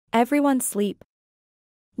 Everyone sleep.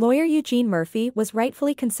 Lawyer Eugene Murphy was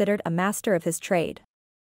rightfully considered a master of his trade.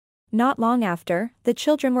 Not long after, the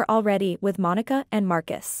children were already with Monica and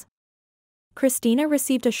Marcus. Christina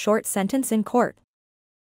received a short sentence in court.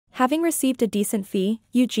 Having received a decent fee,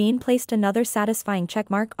 Eugene placed another satisfying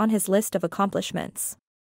checkmark on his list of accomplishments.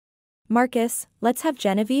 Marcus, let's have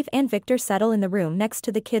Genevieve and Victor settle in the room next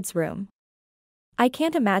to the kids' room. I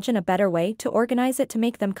can't imagine a better way to organize it to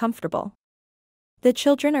make them comfortable. The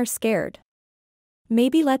children are scared.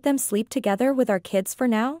 Maybe let them sleep together with our kids for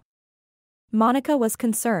now? Monica was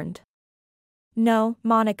concerned. No,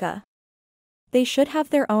 Monica. They should have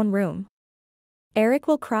their own room. Eric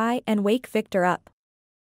will cry and wake Victor up.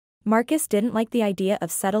 Marcus didn't like the idea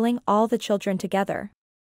of settling all the children together.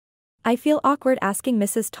 I feel awkward asking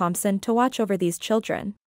Mrs. Thompson to watch over these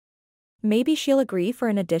children. Maybe she'll agree for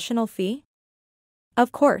an additional fee?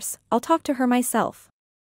 Of course, I'll talk to her myself.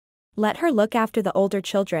 Let her look after the older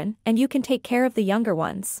children, and you can take care of the younger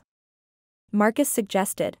ones. Marcus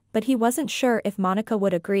suggested, but he wasn't sure if Monica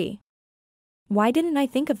would agree. Why didn't I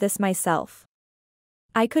think of this myself?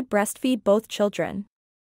 I could breastfeed both children.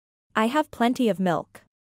 I have plenty of milk.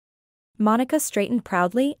 Monica straightened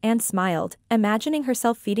proudly and smiled, imagining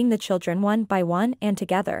herself feeding the children one by one and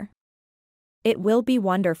together. It will be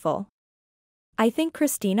wonderful. I think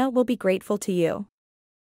Christina will be grateful to you.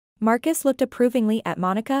 Marcus looked approvingly at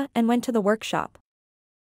Monica and went to the workshop.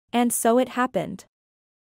 And so it happened.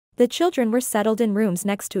 The children were settled in rooms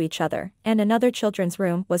next to each other, and another children's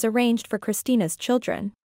room was arranged for Christina's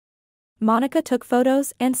children. Monica took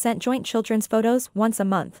photos and sent joint children's photos once a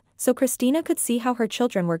month, so Christina could see how her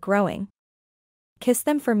children were growing. Kiss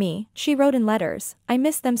them for me, she wrote in letters, I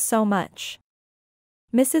miss them so much.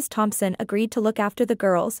 Mrs. Thompson agreed to look after the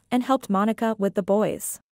girls and helped Monica with the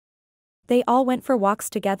boys. They all went for walks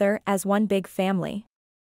together as one big family.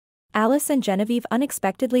 Alice and Genevieve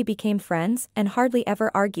unexpectedly became friends and hardly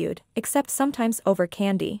ever argued, except sometimes over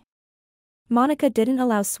candy. Monica didn't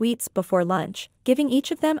allow sweets before lunch, giving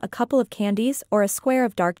each of them a couple of candies or a square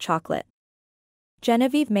of dark chocolate.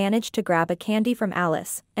 Genevieve managed to grab a candy from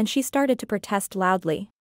Alice, and she started to protest loudly.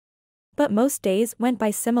 But most days went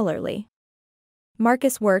by similarly.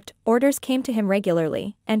 Marcus worked, orders came to him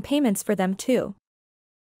regularly, and payments for them too.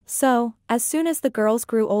 So, as soon as the girls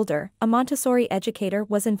grew older, a Montessori educator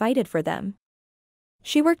was invited for them.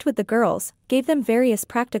 She worked with the girls, gave them various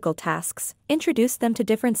practical tasks, introduced them to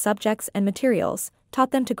different subjects and materials,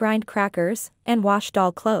 taught them to grind crackers, and wash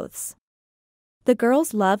doll clothes. The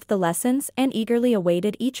girls loved the lessons and eagerly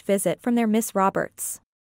awaited each visit from their Miss Roberts.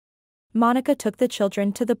 Monica took the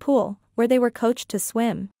children to the pool, where they were coached to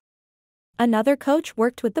swim. Another coach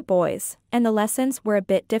worked with the boys, and the lessons were a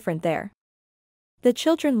bit different there. The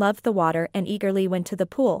children loved the water and eagerly went to the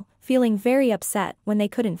pool, feeling very upset when they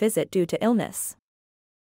couldn't visit due to illness.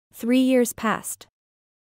 3 years passed.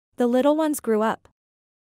 The little ones grew up.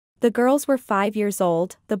 The girls were 5 years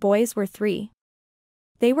old, the boys were 3.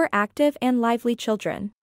 They were active and lively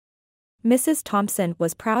children. Mrs. Thompson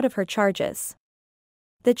was proud of her charges.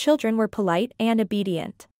 The children were polite and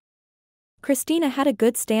obedient. Christina had a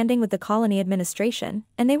good standing with the colony administration,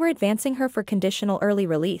 and they were advancing her for conditional early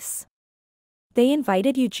release. They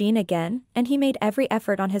invited Eugene again, and he made every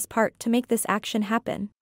effort on his part to make this action happen.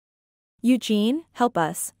 Eugene, help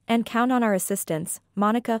us, and count on our assistance,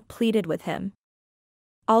 Monica pleaded with him.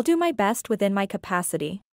 I'll do my best within my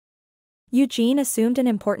capacity. Eugene assumed an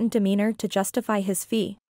important demeanor to justify his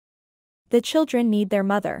fee. The children need their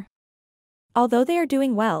mother. Although they are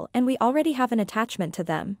doing well and we already have an attachment to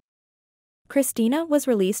them. Christina was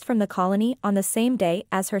released from the colony on the same day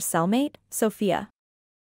as her cellmate, Sophia.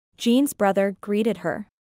 Jean's brother greeted her.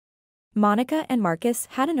 Monica and Marcus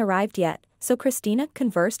hadn't arrived yet, so Christina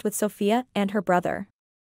conversed with Sophia and her brother.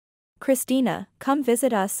 Christina, come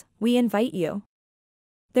visit us, we invite you.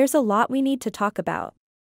 There's a lot we need to talk about.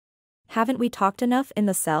 Haven't we talked enough in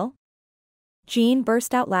the cell? Jean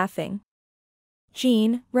burst out laughing.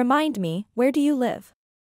 Jean, remind me, where do you live?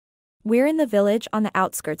 We're in the village on the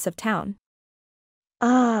outskirts of town.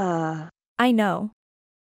 Ah, I know.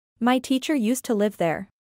 My teacher used to live there.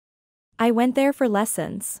 I went there for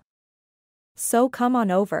lessons. So come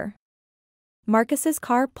on over. Marcus's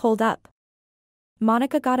car pulled up.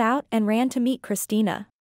 Monica got out and ran to meet Christina.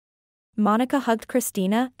 Monica hugged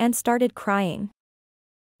Christina and started crying.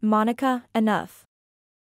 Monica, enough.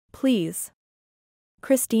 Please.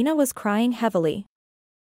 Christina was crying heavily.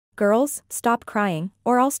 Girls, stop crying,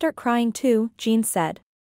 or I'll start crying too, Jean said.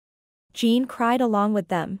 Jean cried along with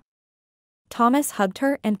them. Thomas hugged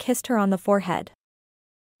her and kissed her on the forehead.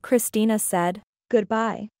 Christina said,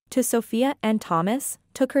 goodbye, to Sophia, and Thomas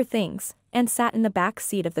took her things and sat in the back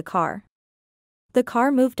seat of the car. The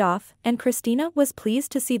car moved off, and Christina was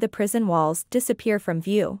pleased to see the prison walls disappear from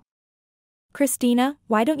view. Christina,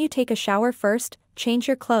 why don't you take a shower first, change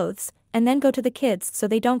your clothes, and then go to the kids so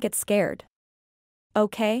they don't get scared?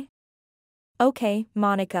 Okay? Okay,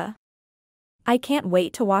 Monica. I can't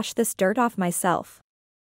wait to wash this dirt off myself.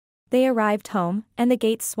 They arrived home, and the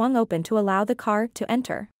gates swung open to allow the car to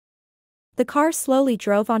enter. The car slowly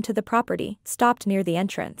drove onto the property, stopped near the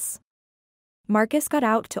entrance. Marcus got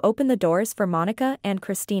out to open the doors for Monica and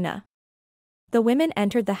Christina. The women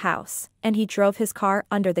entered the house, and he drove his car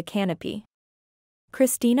under the canopy.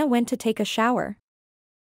 Christina went to take a shower.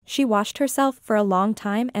 She washed herself for a long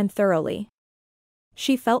time and thoroughly.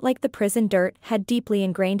 She felt like the prison dirt had deeply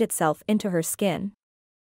ingrained itself into her skin.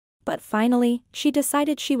 But finally, she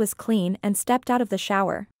decided she was clean and stepped out of the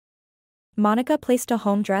shower. Monica placed a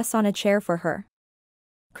home dress on a chair for her.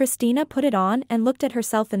 Christina put it on and looked at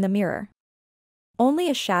herself in the mirror. Only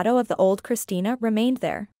a shadow of the old Christina remained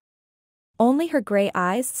there. Only her gray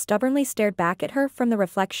eyes stubbornly stared back at her from the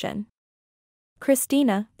reflection.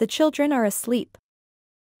 "Christina, the children are asleep.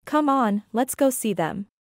 Come on, let's go see them."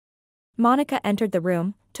 Monica entered the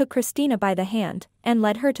room, took Christina by the hand, and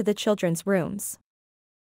led her to the children's rooms.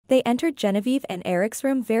 They entered Genevieve and Eric's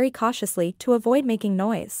room very cautiously to avoid making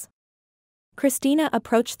noise. Christina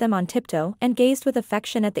approached them on tiptoe and gazed with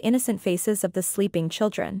affection at the innocent faces of the sleeping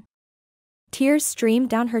children. Tears streamed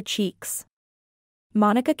down her cheeks.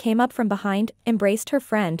 Monica came up from behind, embraced her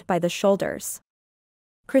friend by the shoulders.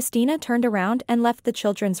 Christina turned around and left the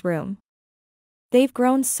children's room. "They've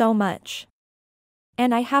grown so much.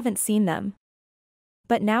 And I haven't seen them.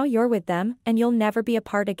 But now you're with them and you'll never be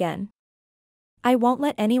apart again. I won't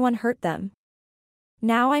let anyone hurt them.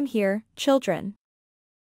 Now I'm here, children."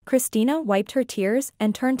 Christina wiped her tears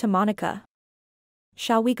and turned to Monica.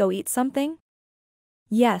 "Shall we go eat something?"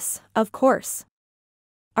 "Yes, of course.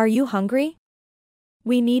 Are you hungry?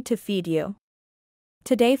 We need to feed you.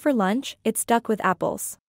 Today for lunch, it's duck with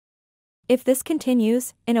apples. If this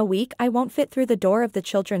continues, in a week I won't fit through the door of the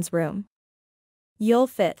children's room." "You'll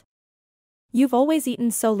fit. You've always eaten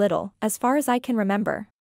so little, as far as I can remember."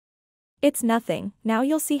 "It's nothing, now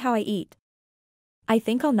you'll see how I eat. I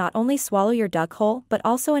think I'll not only swallow your duck whole but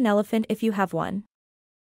also an elephant if you have one."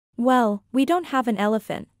 "Well, we don't have an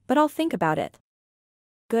elephant, but I'll think about it."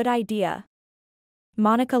 "Good idea."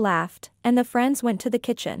 Monica laughed, and the friends went to the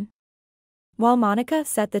kitchen. While Monica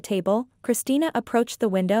set the table, Christina approached the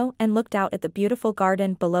window and looked out at the beautiful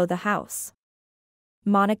garden below the house.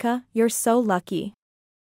 "Monica, you're so lucky.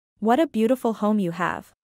 What a beautiful home you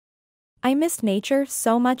have. I missed nature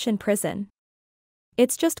so much in prison.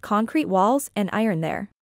 It's just concrete walls and iron there.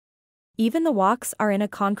 Even the walks are in a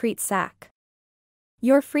concrete sack.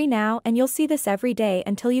 You're free now and you'll see this every day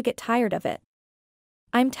until you get tired of it.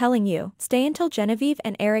 I'm telling you, stay until Genevieve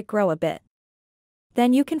and Eric grow a bit.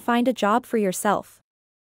 Then you can find a job for yourself.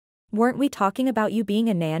 Weren't we talking about you being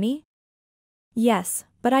a nanny?" "Yes,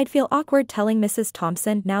 but I'd feel awkward telling Mrs.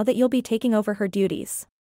 Thompson now that you'll be taking over her duties.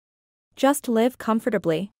 Just live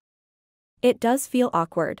comfortably." "It does feel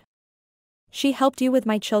awkward. She helped you with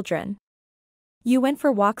my children. You went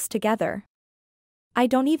for walks together. I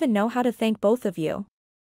don't even know how to thank both of you."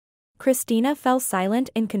 Christina fell silent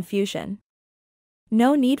in confusion.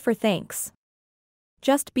 "No need for thanks.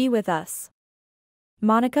 Just be with us."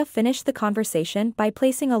 Monica finished the conversation by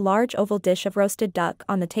placing a large oval dish of roasted duck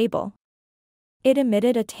on the table. It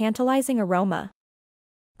emitted a tantalizing aroma.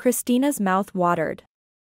 Christina's mouth watered.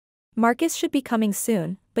 "Marcus should be coming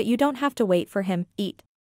soon, but you don't have to wait for him, eat."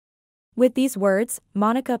 With these words,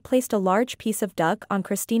 Monica placed a large piece of duck on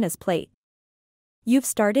Christina's plate. "You've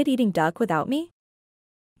started eating duck without me?"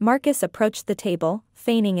 Marcus approached the table,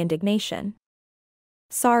 feigning indignation.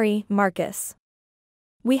 "Sorry, Marcus.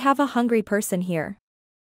 We have a hungry person here."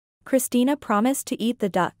 Christina promised to eat the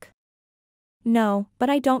duck. "No, but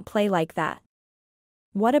I don't play like that."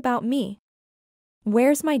 "What about me?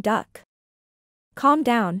 Where's my duck?" "Calm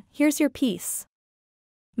down, here's your piece."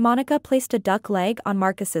 Monica placed a duck leg on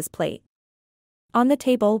Marcus's plate. On the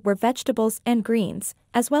table were vegetables and greens,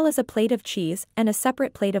 as well as a plate of cheese and a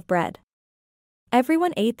separate plate of bread.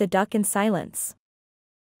 Everyone ate the duck in silence.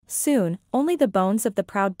 Soon, only the bones of the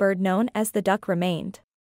proud bird known as the duck remained.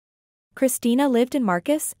 Christina lived in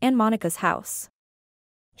Marcus and Monica's house.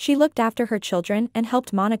 She looked after her children and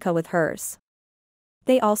helped Monica with hers.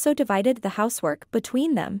 They also divided the housework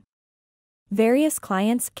between them. Various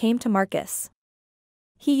clients came to Marcus.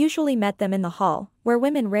 He usually met them in the hall, where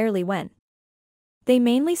women rarely went. They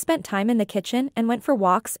mainly spent time in the kitchen and went for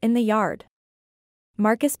walks in the yard.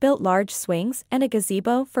 Marcus built large swings and a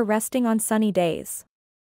gazebo for resting on sunny days.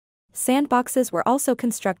 Sandboxes were also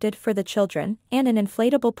constructed for the children, and an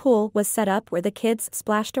inflatable pool was set up where the kids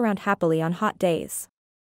splashed around happily on hot days.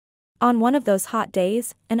 On one of those hot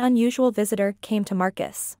days, an unusual visitor came to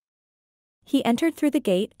Marcus. He entered through the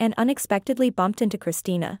gate and unexpectedly bumped into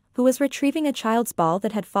Christina, who was retrieving a child's ball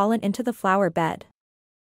that had fallen into the flower bed.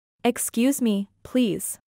 "Excuse me,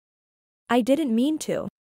 please. I didn't mean to."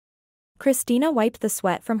 Christina wiped the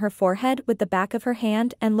sweat from her forehead with the back of her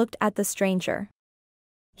hand and looked at the stranger.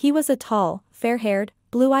 He was a tall, fair-haired,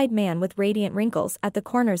 blue-eyed man with radiant wrinkles at the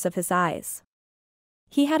corners of his eyes.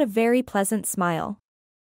 He had a very pleasant smile.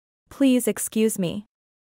 Please excuse me.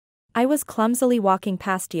 I was clumsily walking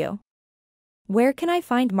past you. Where can I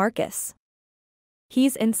find Marcus?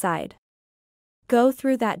 He's inside. Go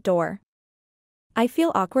through that door. I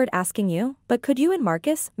feel awkward asking you, but could you and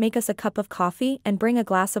Marcus make us a cup of coffee and bring a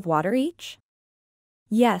glass of water each?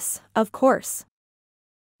 Yes, of course.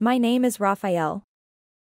 My name is Raphael.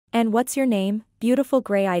 And what's your name, beautiful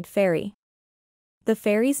gray-eyed fairy? The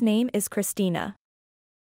fairy's name is Christina.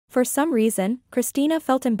 For some reason, Christina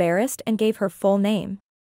felt embarrassed and gave her full name.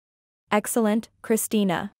 Excellent,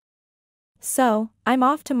 Christina. So, I'm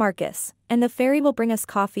off to Marcus, and the fairy will bring us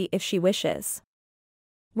coffee if she wishes.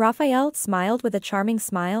 Raphael smiled with a charming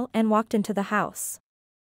smile and walked into the house.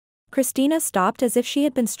 Christina stopped as if she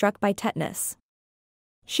had been struck by tetanus.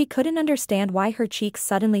 She couldn't understand why her cheeks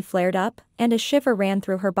suddenly flared up, and a shiver ran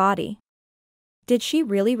through her body. Did she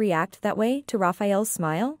really react that way to Raphael's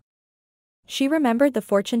smile? She remembered the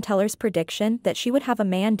fortune teller's prediction that she would have a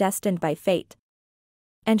man destined by fate.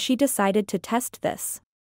 And she decided to test this.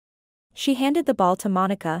 She handed the ball to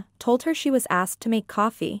Monica, told her she was asked to make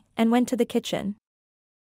coffee, and went to the kitchen.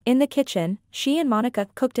 In the kitchen, she and Monica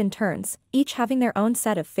cooked in turns, each having their own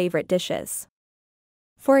set of favorite dishes.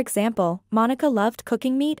 For example, Monica loved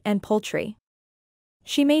cooking meat and poultry.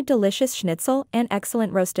 She made delicious schnitzel and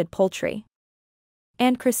excellent roasted poultry.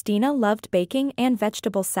 And Christina loved baking and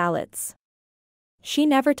vegetable salads. She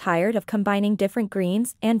never tired of combining different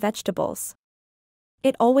greens and vegetables.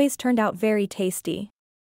 It always turned out very tasty.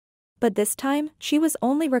 But this time, she was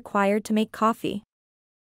only required to make coffee.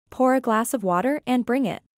 Pour a glass of water and bring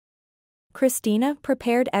it. Christina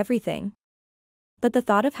prepared everything. But the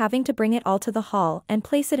thought of having to bring it all to the hall and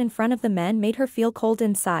place it in front of the men made her feel cold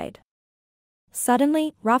inside.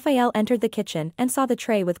 Suddenly, Raphael entered the kitchen and saw the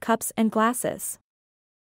tray with cups and glasses.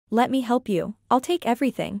 Let me help you, I'll take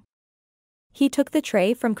everything. He took the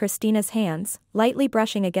tray from Christina's hands, lightly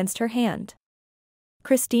brushing against her hand.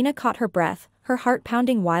 Christina caught her breath, her heart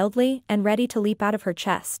pounding wildly and ready to leap out of her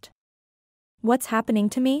chest. What's happening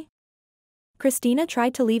to me? Christina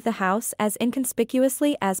tried to leave the house as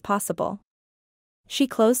inconspicuously as possible. She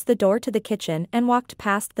closed the door to the kitchen and walked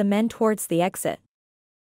past the men towards the exit.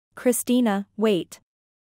 Christina, wait.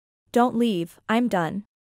 Don't leave, I'm done.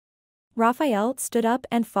 Raphael stood up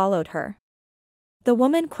and followed her. The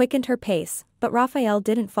woman quickened her pace, but Raphael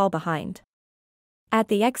didn't fall behind. At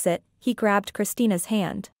the exit, he grabbed Christina's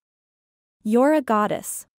hand. You're a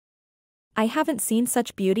goddess. I haven't seen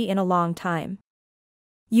such beauty in a long time.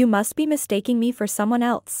 You must be mistaking me for someone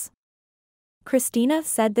else. Christina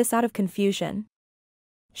said this out of confusion.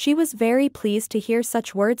 She was very pleased to hear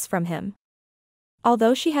such words from him.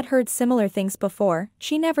 Although she had heard similar things before,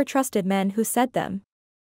 she never trusted men who said them.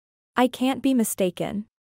 I can't be mistaken.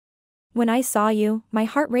 When I saw you, my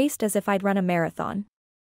heart raced as if I'd run a marathon.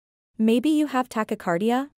 Maybe you have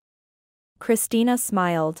tachycardia? Christina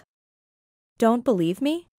smiled. Don't believe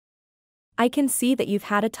me? I can see that you've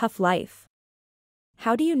had a tough life.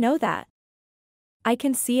 How do you know that? I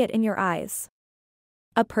can see it in your eyes.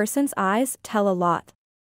 A person's eyes tell a lot.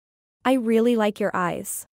 I really like your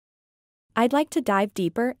eyes. I'd like to dive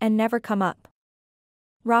deeper and never come up.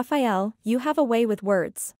 Raphael, you have a way with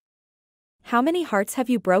words. How many hearts have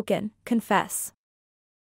you broken? Confess.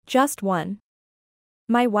 Just one.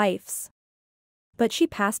 My wife's. But she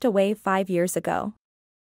passed away 5 years ago.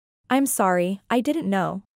 I'm sorry, I didn't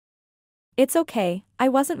know. It's okay, I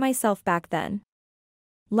wasn't myself back then.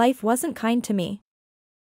 Life wasn't kind to me.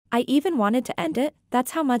 I even wanted to end it,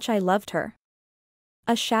 that's how much I loved her.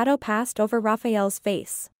 A shadow passed over Raphael's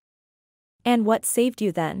face. And what saved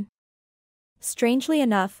you then? Strangely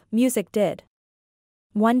enough, music did.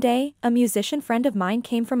 One day, a musician friend of mine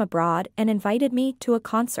came from abroad and invited me to a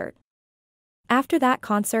concert. After that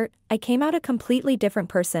concert, I came out a completely different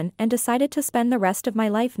person and decided to spend the rest of my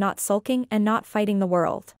life not sulking and not fighting the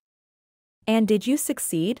world. And did you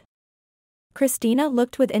succeed? Christina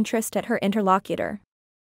looked with interest at her interlocutor.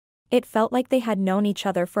 It felt like they had known each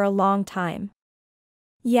other for a long time.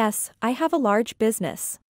 Yes, I have a large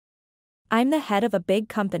business. I'm the head of a big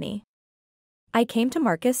company. I came to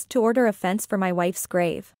Marcus to order a fence for my wife's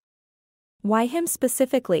grave. Why him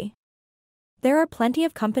specifically? There are plenty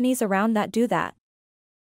of companies around that do that.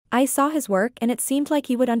 I saw his work and it seemed like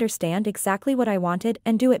he would understand exactly what I wanted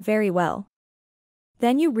and do it very well.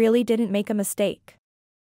 Then you really didn't make a mistake.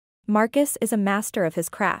 Marcus is a master of his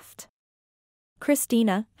craft.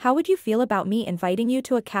 Christina, how would you feel about me inviting you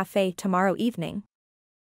to a cafe tomorrow evening?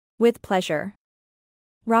 With pleasure.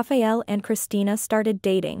 Raphael and Christina started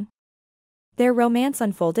dating. Their romance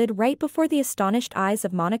unfolded right before the astonished eyes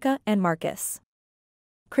of Monica and Marcus.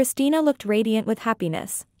 Christina looked radiant with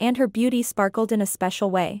happiness, and her beauty sparkled in a special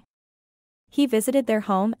way. He visited their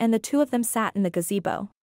home and the two of them sat in the gazebo.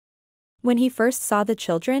 When he first saw the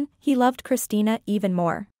children, he loved Christina even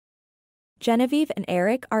more. Genevieve and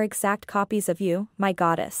Eric are exact copies of you, my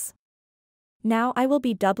goddess. Now I will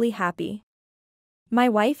be doubly happy. My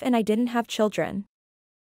wife and I didn't have children.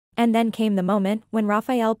 And then came the moment when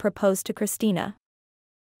Raphael proposed to Christina.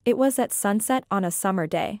 It was at sunset on a summer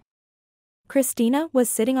day. Christina was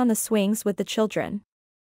sitting on the swings with the children.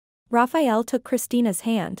 Raphael took Christina's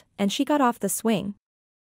hand, and she got off the swing.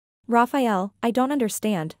 Raphael, I don't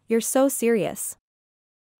understand, you're so serious.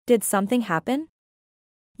 Did something happen?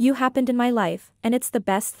 You happened in my life, and it's the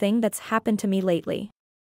best thing that's happened to me lately.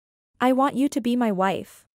 I want you to be my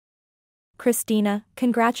wife. Christina,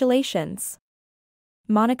 congratulations.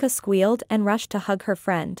 Monica squealed and rushed to hug her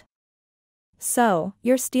friend. So,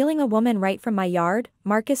 you're stealing a woman right from my yard,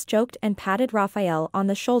 Marcus joked and patted Raphael on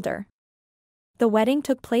the shoulder. The wedding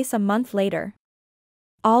took place a month later.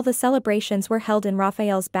 All the celebrations were held in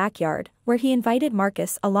Raphael's backyard, where he invited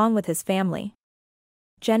Marcus along with his family.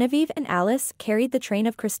 Genevieve and Alice carried the train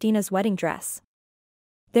of Christina's wedding dress.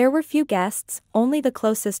 There were few guests, only the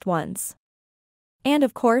closest ones. And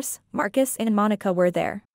of course, Marcus and Monica were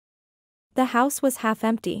there. The house was half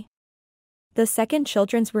empty. The second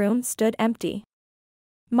children's room stood empty.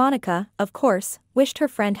 Monica, of course, wished her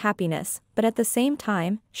friend happiness, but at the same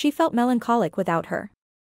time, she felt melancholic without her.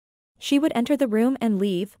 She would enter the room and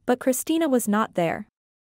leave, but Christina was not there.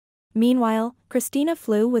 Meanwhile, Christina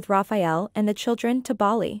flew with Raphael and the children to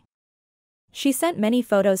Bali. She sent many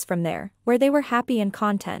photos from there, where they were happy and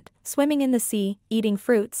content, swimming in the sea, eating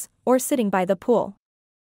fruits, or sitting by the pool.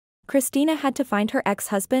 Christina had to find her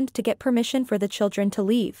ex-husband to get permission for the children to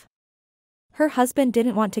leave. Her husband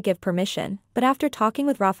didn't want to give permission, but after talking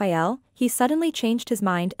with Raphael, he suddenly changed his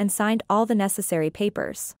mind and signed all the necessary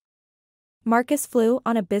papers. Marcus flew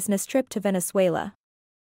on a business trip to Venezuela.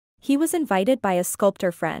 He was invited by a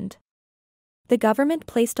sculptor friend. The government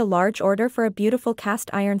placed a large order for a beautiful cast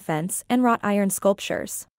iron fence and wrought iron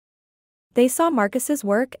sculptures. They saw Marcus's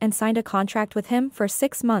work and signed a contract with him for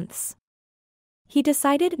 6 months. He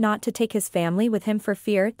decided not to take his family with him for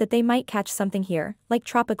fear that they might catch something here, like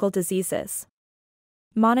tropical diseases.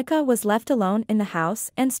 Monica was left alone in the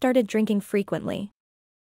house and started drinking frequently.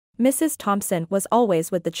 Mrs. Thompson was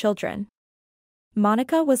always with the children.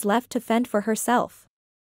 Monica was left to fend for herself.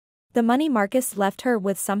 The money Marcus left her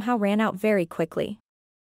with somehow ran out very quickly.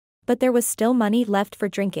 But there was still money left for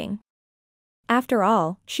drinking. After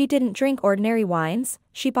all, she didn't drink ordinary wines,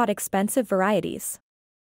 she bought expensive varieties.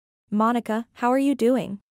 Monica, how are you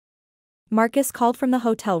doing? Marcus called from the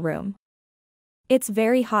hotel room. It's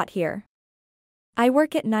very hot here. I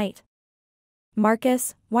work at night.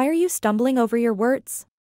 Marcus, why are you stumbling over your words?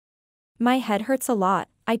 My head hurts a lot,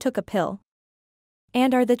 I took a pill.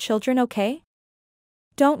 And are the children okay?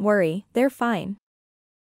 Don't worry, they're fine.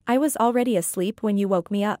 I was already asleep when you woke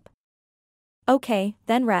me up. Okay,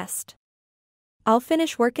 then rest. I'll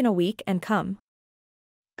finish work in a week and come.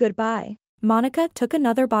 Goodbye. Monica took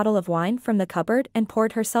another bottle of wine from the cupboard and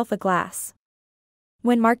poured herself a glass.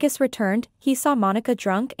 When Marcus returned, he saw Monica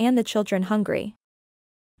drunk and the children hungry.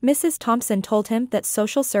 Mrs. Thompson told him that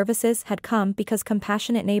social services had come because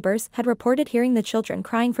compassionate neighbors had reported hearing the children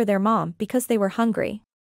crying for their mom because they were hungry.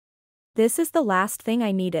 This is the last thing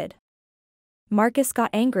I needed. Marcus got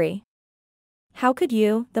angry. How could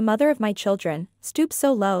you, the mother of my children, stoop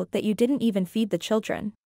so low that you didn't even feed the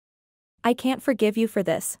children? I can't forgive you for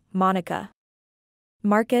this, Monica.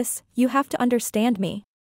 Marcus, you have to understand me.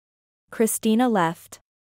 Christina left.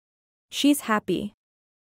 She's happy.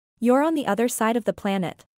 You're on the other side of the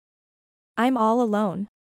planet. I'm all alone.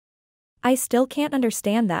 I still can't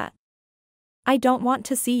understand that. I don't want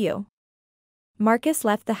to see you. Marcus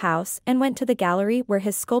left the house and went to the gallery where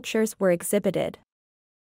his sculptures were exhibited.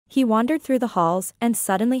 He wandered through the halls and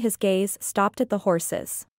suddenly his gaze stopped at the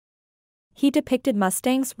horses. He depicted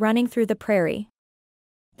mustangs running through the prairie.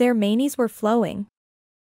 Their manes were flowing.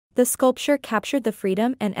 The sculpture captured the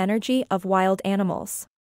freedom and energy of wild animals.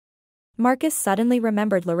 Marcus suddenly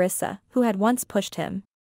remembered Larissa, who had once pushed him.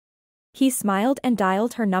 He smiled and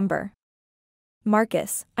dialed her number.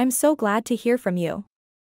 Marcus, I'm so glad to hear from you.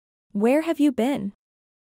 Where have you been?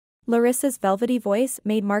 Larissa's velvety voice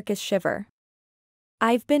made Marcus shiver.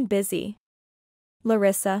 I've been busy.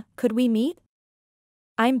 Larissa, could we meet?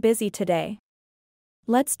 I'm busy today.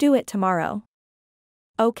 Let's do it tomorrow.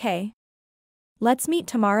 Okay. Let's meet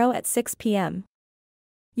tomorrow at 6 p.m.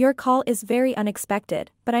 Your call is very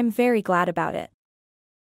unexpected, but I'm very glad about it.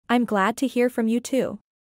 I'm glad to hear from you too.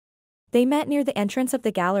 They met near the entrance of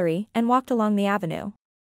the gallery and walked along the avenue.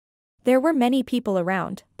 There were many people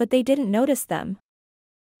around, but they didn't notice them.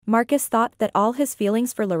 Marcus thought that all his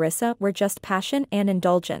feelings for Larissa were just passion and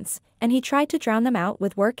indulgence, and he tried to drown them out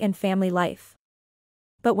with work and family life.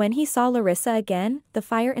 But when he saw Larissa again, the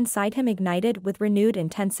fire inside him ignited with renewed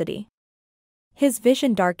intensity. His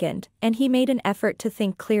vision darkened, and he made an effort to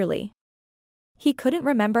think clearly. He couldn't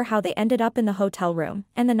remember how they ended up in the hotel room,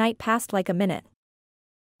 and the night passed like a minute.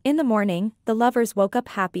 In the morning, the lovers woke up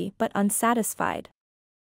happy but unsatisfied.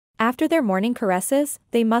 After their morning caresses,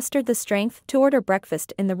 they mustered the strength to order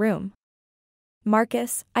breakfast in the room.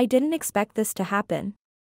 "Marcus, I didn't expect this to happen.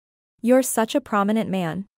 You're such a prominent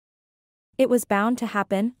man. It was bound to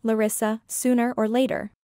happen, Larissa, sooner or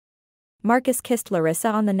later." Marcus kissed Larissa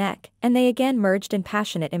on the neck, and they again merged in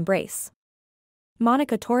passionate embrace.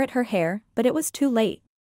 Monica tore at her hair, but it was too late.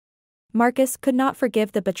 Marcus could not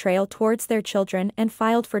forgive the betrayal towards their children and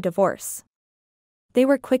filed for divorce. They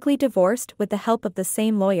were quickly divorced with the help of the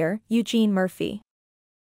same lawyer, Eugene Murphy.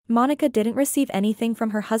 Monica didn't receive anything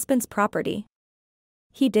from her husband's property.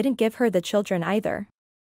 He didn't give her the children either.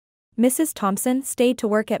 Mrs. Thompson stayed to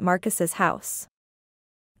work at Marcus's house.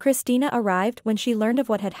 Christina arrived when she learned of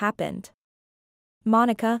what had happened.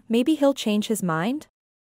 "Monica, maybe he'll change his mind?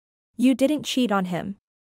 You didn't cheat on him.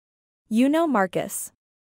 You know Marcus.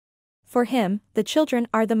 For him, the children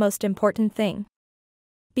are the most important thing.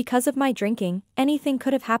 Because of my drinking, anything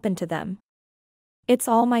could have happened to them. It's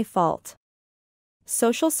all my fault.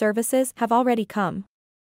 Social services have already come.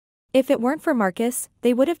 If it weren't for Marcus,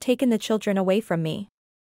 they would have taken the children away from me.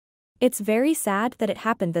 It's very sad that it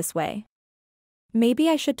happened this way. Maybe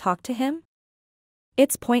I should talk to him?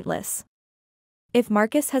 It's pointless. If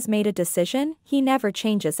Marcus has made a decision, he never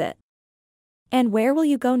changes it. And where will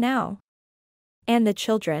you go now? And the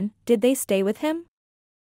children, did they stay with him?"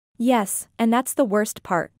 "Yes, and that's the worst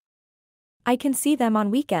part. I can see them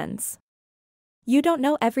on weekends." "You don't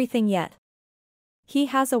know everything yet. He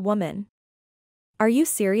has a woman." "Are you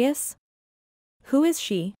serious? Who is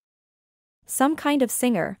she?" "Some kind of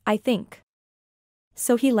singer, I think."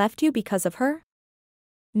 "So he left you because of her?"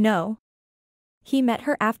 "No. He met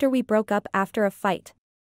her after we broke up after a fight.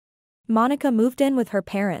 Monica moved in with her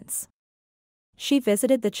parents. She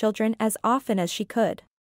visited the children as often as she could.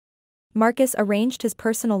 Marcus arranged his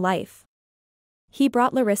personal life. He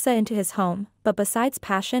brought Larissa into his home, but besides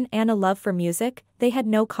passion and a love for music, they had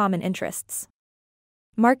no common interests.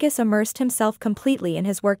 Marcus immersed himself completely in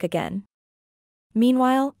his work again.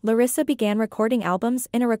 Meanwhile, Larissa began recording albums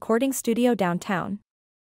in a recording studio downtown.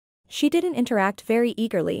 She didn't interact very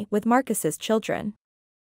eagerly with Marcus's children.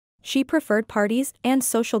 She preferred parties and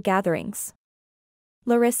social gatherings.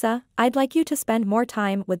 "Larissa, I'd like you to spend more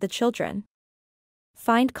time with the children.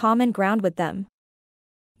 Find common ground with them."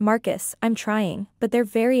 "Marcus, I'm trying, but they're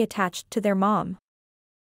very attached to their mom.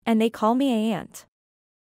 And they call me aunt."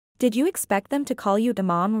 "Did you expect them to call you the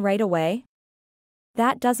mom right away?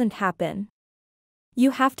 That doesn't happen.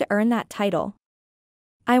 You have to earn that title.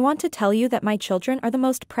 I want to tell you that my children are the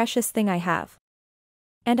most precious thing I have.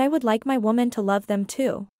 And I would like my woman to love them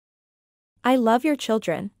too. I love your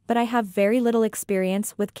children, but I have very little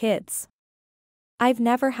experience with kids. I've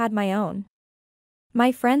never had my own.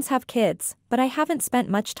 My friends have kids, but I haven't spent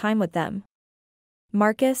much time with them.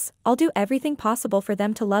 Marcus, I'll do everything possible for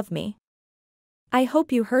them to love me. I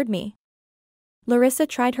hope you heard me." Larissa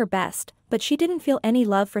tried her best, but she didn't feel any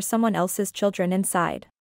love for someone else's children inside.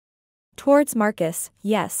 Towards Marcus,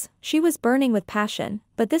 yes, she was burning with passion,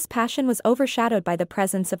 but this passion was overshadowed by the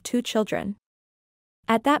presence of two children.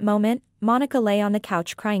 At that moment, Monica lay on the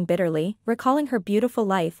couch crying bitterly, recalling her beautiful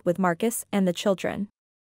life with Marcus and the children.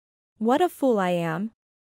 "What a fool I am.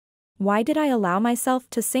 Why did I allow myself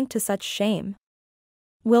to sink to such shame?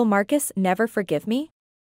 Will Marcus never forgive me?"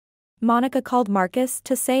 Monica called Marcus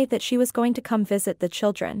to say that she was going to come visit the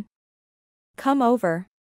children. "Come over.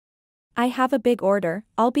 I have a big order,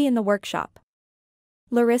 I'll be in the workshop."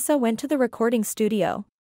 Larissa went to the recording studio.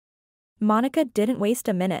 Monica didn't waste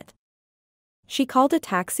a minute. She called a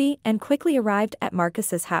taxi and quickly arrived at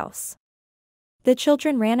Marcus's house. The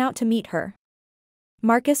children ran out to meet her.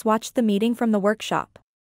 Marcus watched the meeting from the workshop.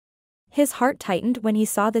 His heart tightened when he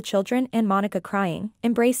saw the children and Monica crying,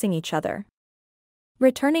 embracing each other.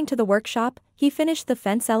 Returning to the workshop, he finished the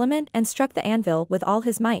fence element and struck the anvil with all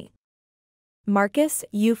his might. "Marcus,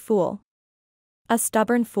 you fool. A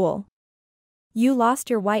stubborn fool. You lost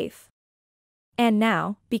your wife. And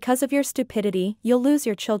now, because of your stupidity, you'll lose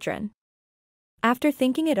your children." After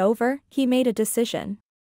thinking it over, he made a decision.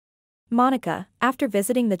 Monica, after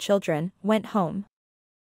visiting the children, went home.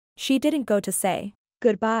 She didn't go to say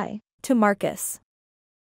goodbye to Marcus.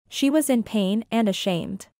 She was in pain and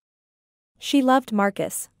ashamed. She loved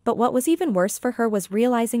Marcus, but what was even worse for her was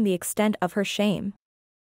realizing the extent of her shame.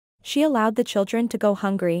 She allowed the children to go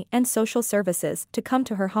hungry and social services to come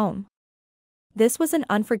to her home. This was an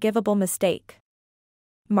unforgivable mistake.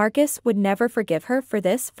 Marcus would never forgive her for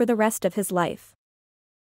this for the rest of his life.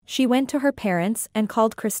 She went to her parents and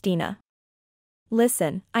called Christina.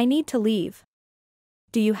 Listen, I need to leave.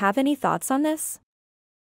 Do you have any thoughts on this?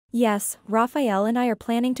 Yes, Raphael and I are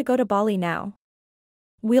planning to go to Bali now.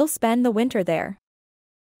 We'll spend the winter there.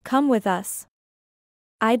 Come with us.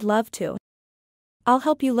 I'd love to. I'll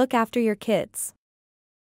help you look after your kids.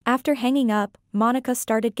 After hanging up, Monica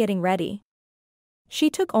started getting ready.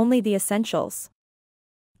 She took only the essentials.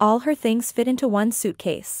 All her things fit into one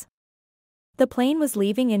suitcase. The plane was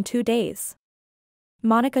leaving in 2 days.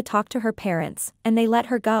 Monica talked to her parents, and they let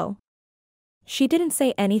her go. She didn't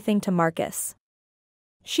say anything to Marcus.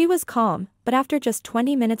 She was calm, but after just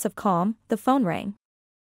 20 minutes of calm, the phone rang.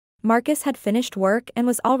 Marcus had finished work and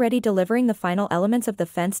was already delivering the final elements of the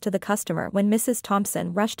fence to the customer when Mrs.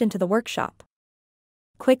 Thompson rushed into the workshop.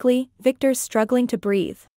 Quickly, Victor's struggling to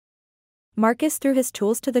breathe. Marcus threw his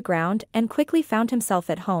tools to the ground and quickly found himself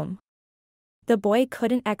at home. The boy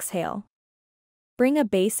couldn't exhale. Bring a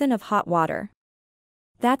basin of hot water.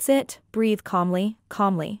 That's it, breathe calmly,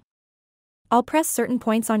 calmly. I'll press certain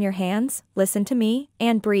points on your hands, listen to me,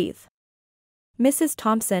 and breathe. Mrs.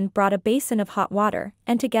 Thompson brought a basin of hot water,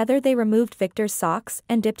 and together they removed Victor's socks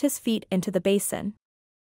and dipped his feet into the basin.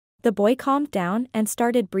 The boy calmed down and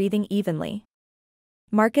started breathing evenly.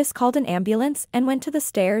 Marcus called an ambulance and went to the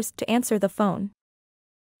stairs to answer the phone.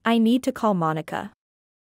 I need to call Monica.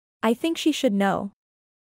 I think she should know.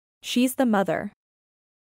 She's the mother.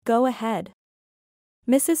 Go ahead.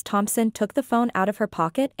 Mrs. Thompson took the phone out of her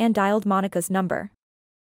pocket and dialed Monica's number.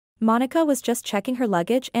 Monica was just checking her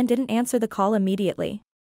luggage and didn't answer the call immediately.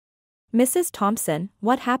 Mrs. Thompson,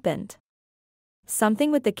 what happened?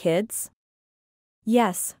 Something with the kids?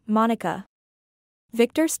 Yes, Monica.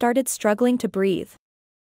 Victor started struggling to breathe.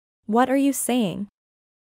 What are you saying?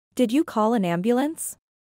 Did you call an ambulance?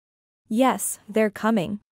 Yes, they're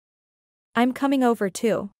coming. I'm coming over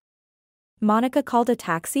too. Monica called a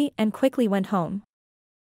taxi and quickly went home.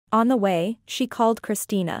 On the way, she called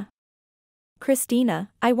Christina.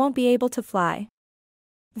 Christina, I won't be able to fly.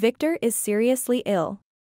 Victor is seriously ill.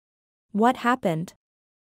 What happened?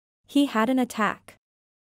 He had an attack.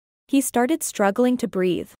 He started struggling to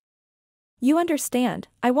breathe. You understand,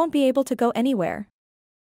 I won't be able to go anywhere.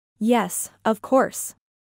 Yes, of course.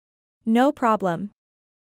 No problem.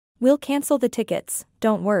 We'll cancel the tickets,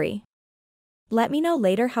 don't worry. Let me know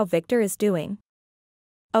later how Victor is doing.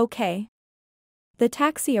 Okay. The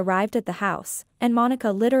taxi arrived at the house, and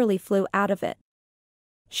Monica literally flew out of it.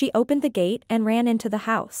 She opened the gate and ran into the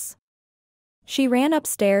house. She ran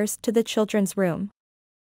upstairs to the children's room.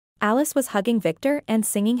 Alice was hugging Victor and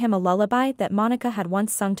singing him a lullaby that Monica had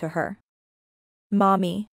once sung to her.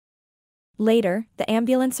 Mommy. Later, the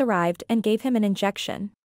ambulance arrived and gave him an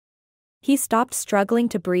injection. He stopped struggling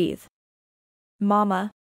to breathe.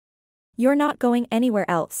 Mama. You're not going anywhere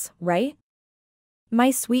else, right?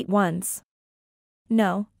 My sweet ones.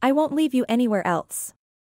 No, I won't leave you anywhere else.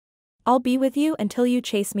 I'll be with you until you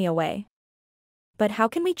chase me away. But how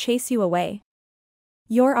can we chase you away?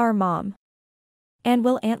 You're our mom. And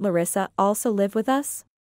will Aunt Larissa also live with us?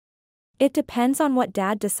 It depends on what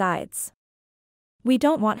Dad decides. We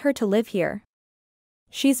don't want her to live here.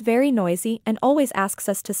 She's very noisy and always asks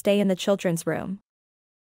us to stay in the children's room.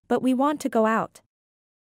 But we want to go out.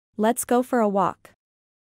 Let's go for a walk.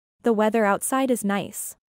 The weather outside is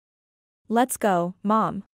nice. Let's go,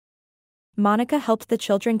 Mom. Monica helped the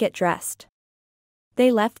children get dressed. They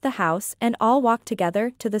left the house and all walked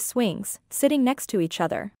together to the swings, sitting next to each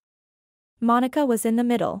other. Monica was in the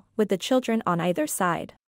middle, with the children on either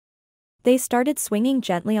side. They started swinging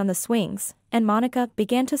gently on the swings, and Monica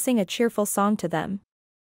began to sing a cheerful song to them.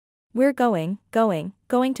 We're going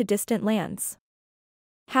to distant lands.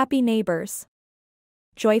 Happy neighbors.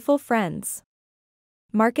 Joyful friends.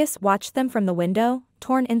 Marcus watched them from the window,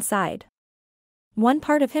 torn inside. One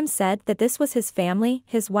part of him said that this was his family,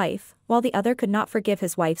 his wife, while the other could not forgive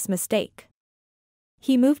his wife's mistake.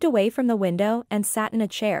 He moved away from the window and sat in a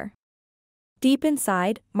chair. Deep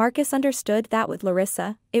inside, Marcus understood that with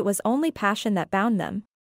Larissa, it was only passion that bound them.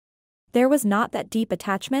 There was not that deep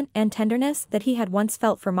attachment and tenderness that he had once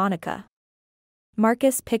felt for Monica.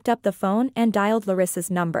 Marcus picked up the phone and dialed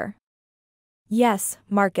Larissa's number. Yes,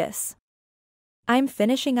 Marcus. I'm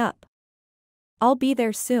finishing up. I'll be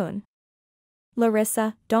there soon.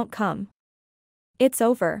 Larissa, don't come. It's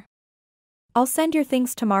over. I'll send your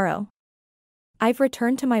things tomorrow. I've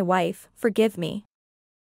returned to my wife, forgive me.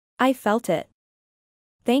 I felt it.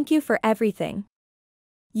 Thank you for everything.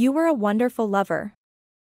 You were a wonderful lover.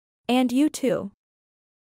 And you too.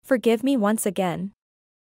 Forgive me once again.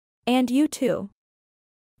 And you too.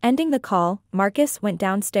 Ending the call, Marcus went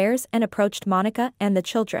downstairs and approached Monica and the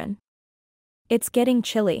children. It's getting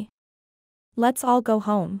chilly. Let's all go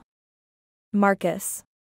home. Marcus.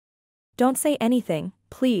 Don't say anything,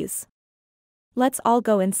 please. Let's all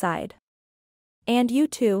go inside. And you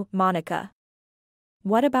too, Monica.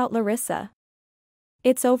 What about Larissa?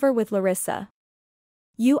 It's over with Larissa.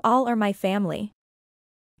 You all are my family.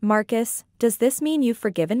 Marcus, does this mean you've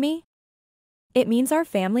forgiven me? It means our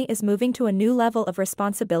family is moving to a new level of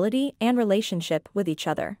responsibility and relationship with each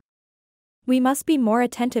other. We must be more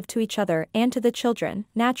attentive to each other and to the children,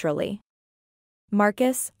 naturally.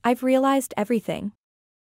 Marcus, I've realized everything.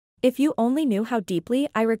 If you only knew how deeply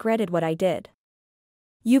I regretted what I did.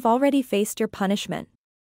 You've already faced your punishment.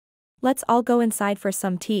 Let's all go inside for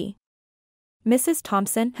some tea. Mrs.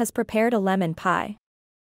 Thompson has prepared a lemon pie.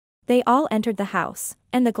 They all entered the house,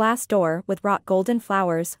 and the glass door with wrought golden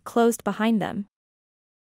flowers closed behind them.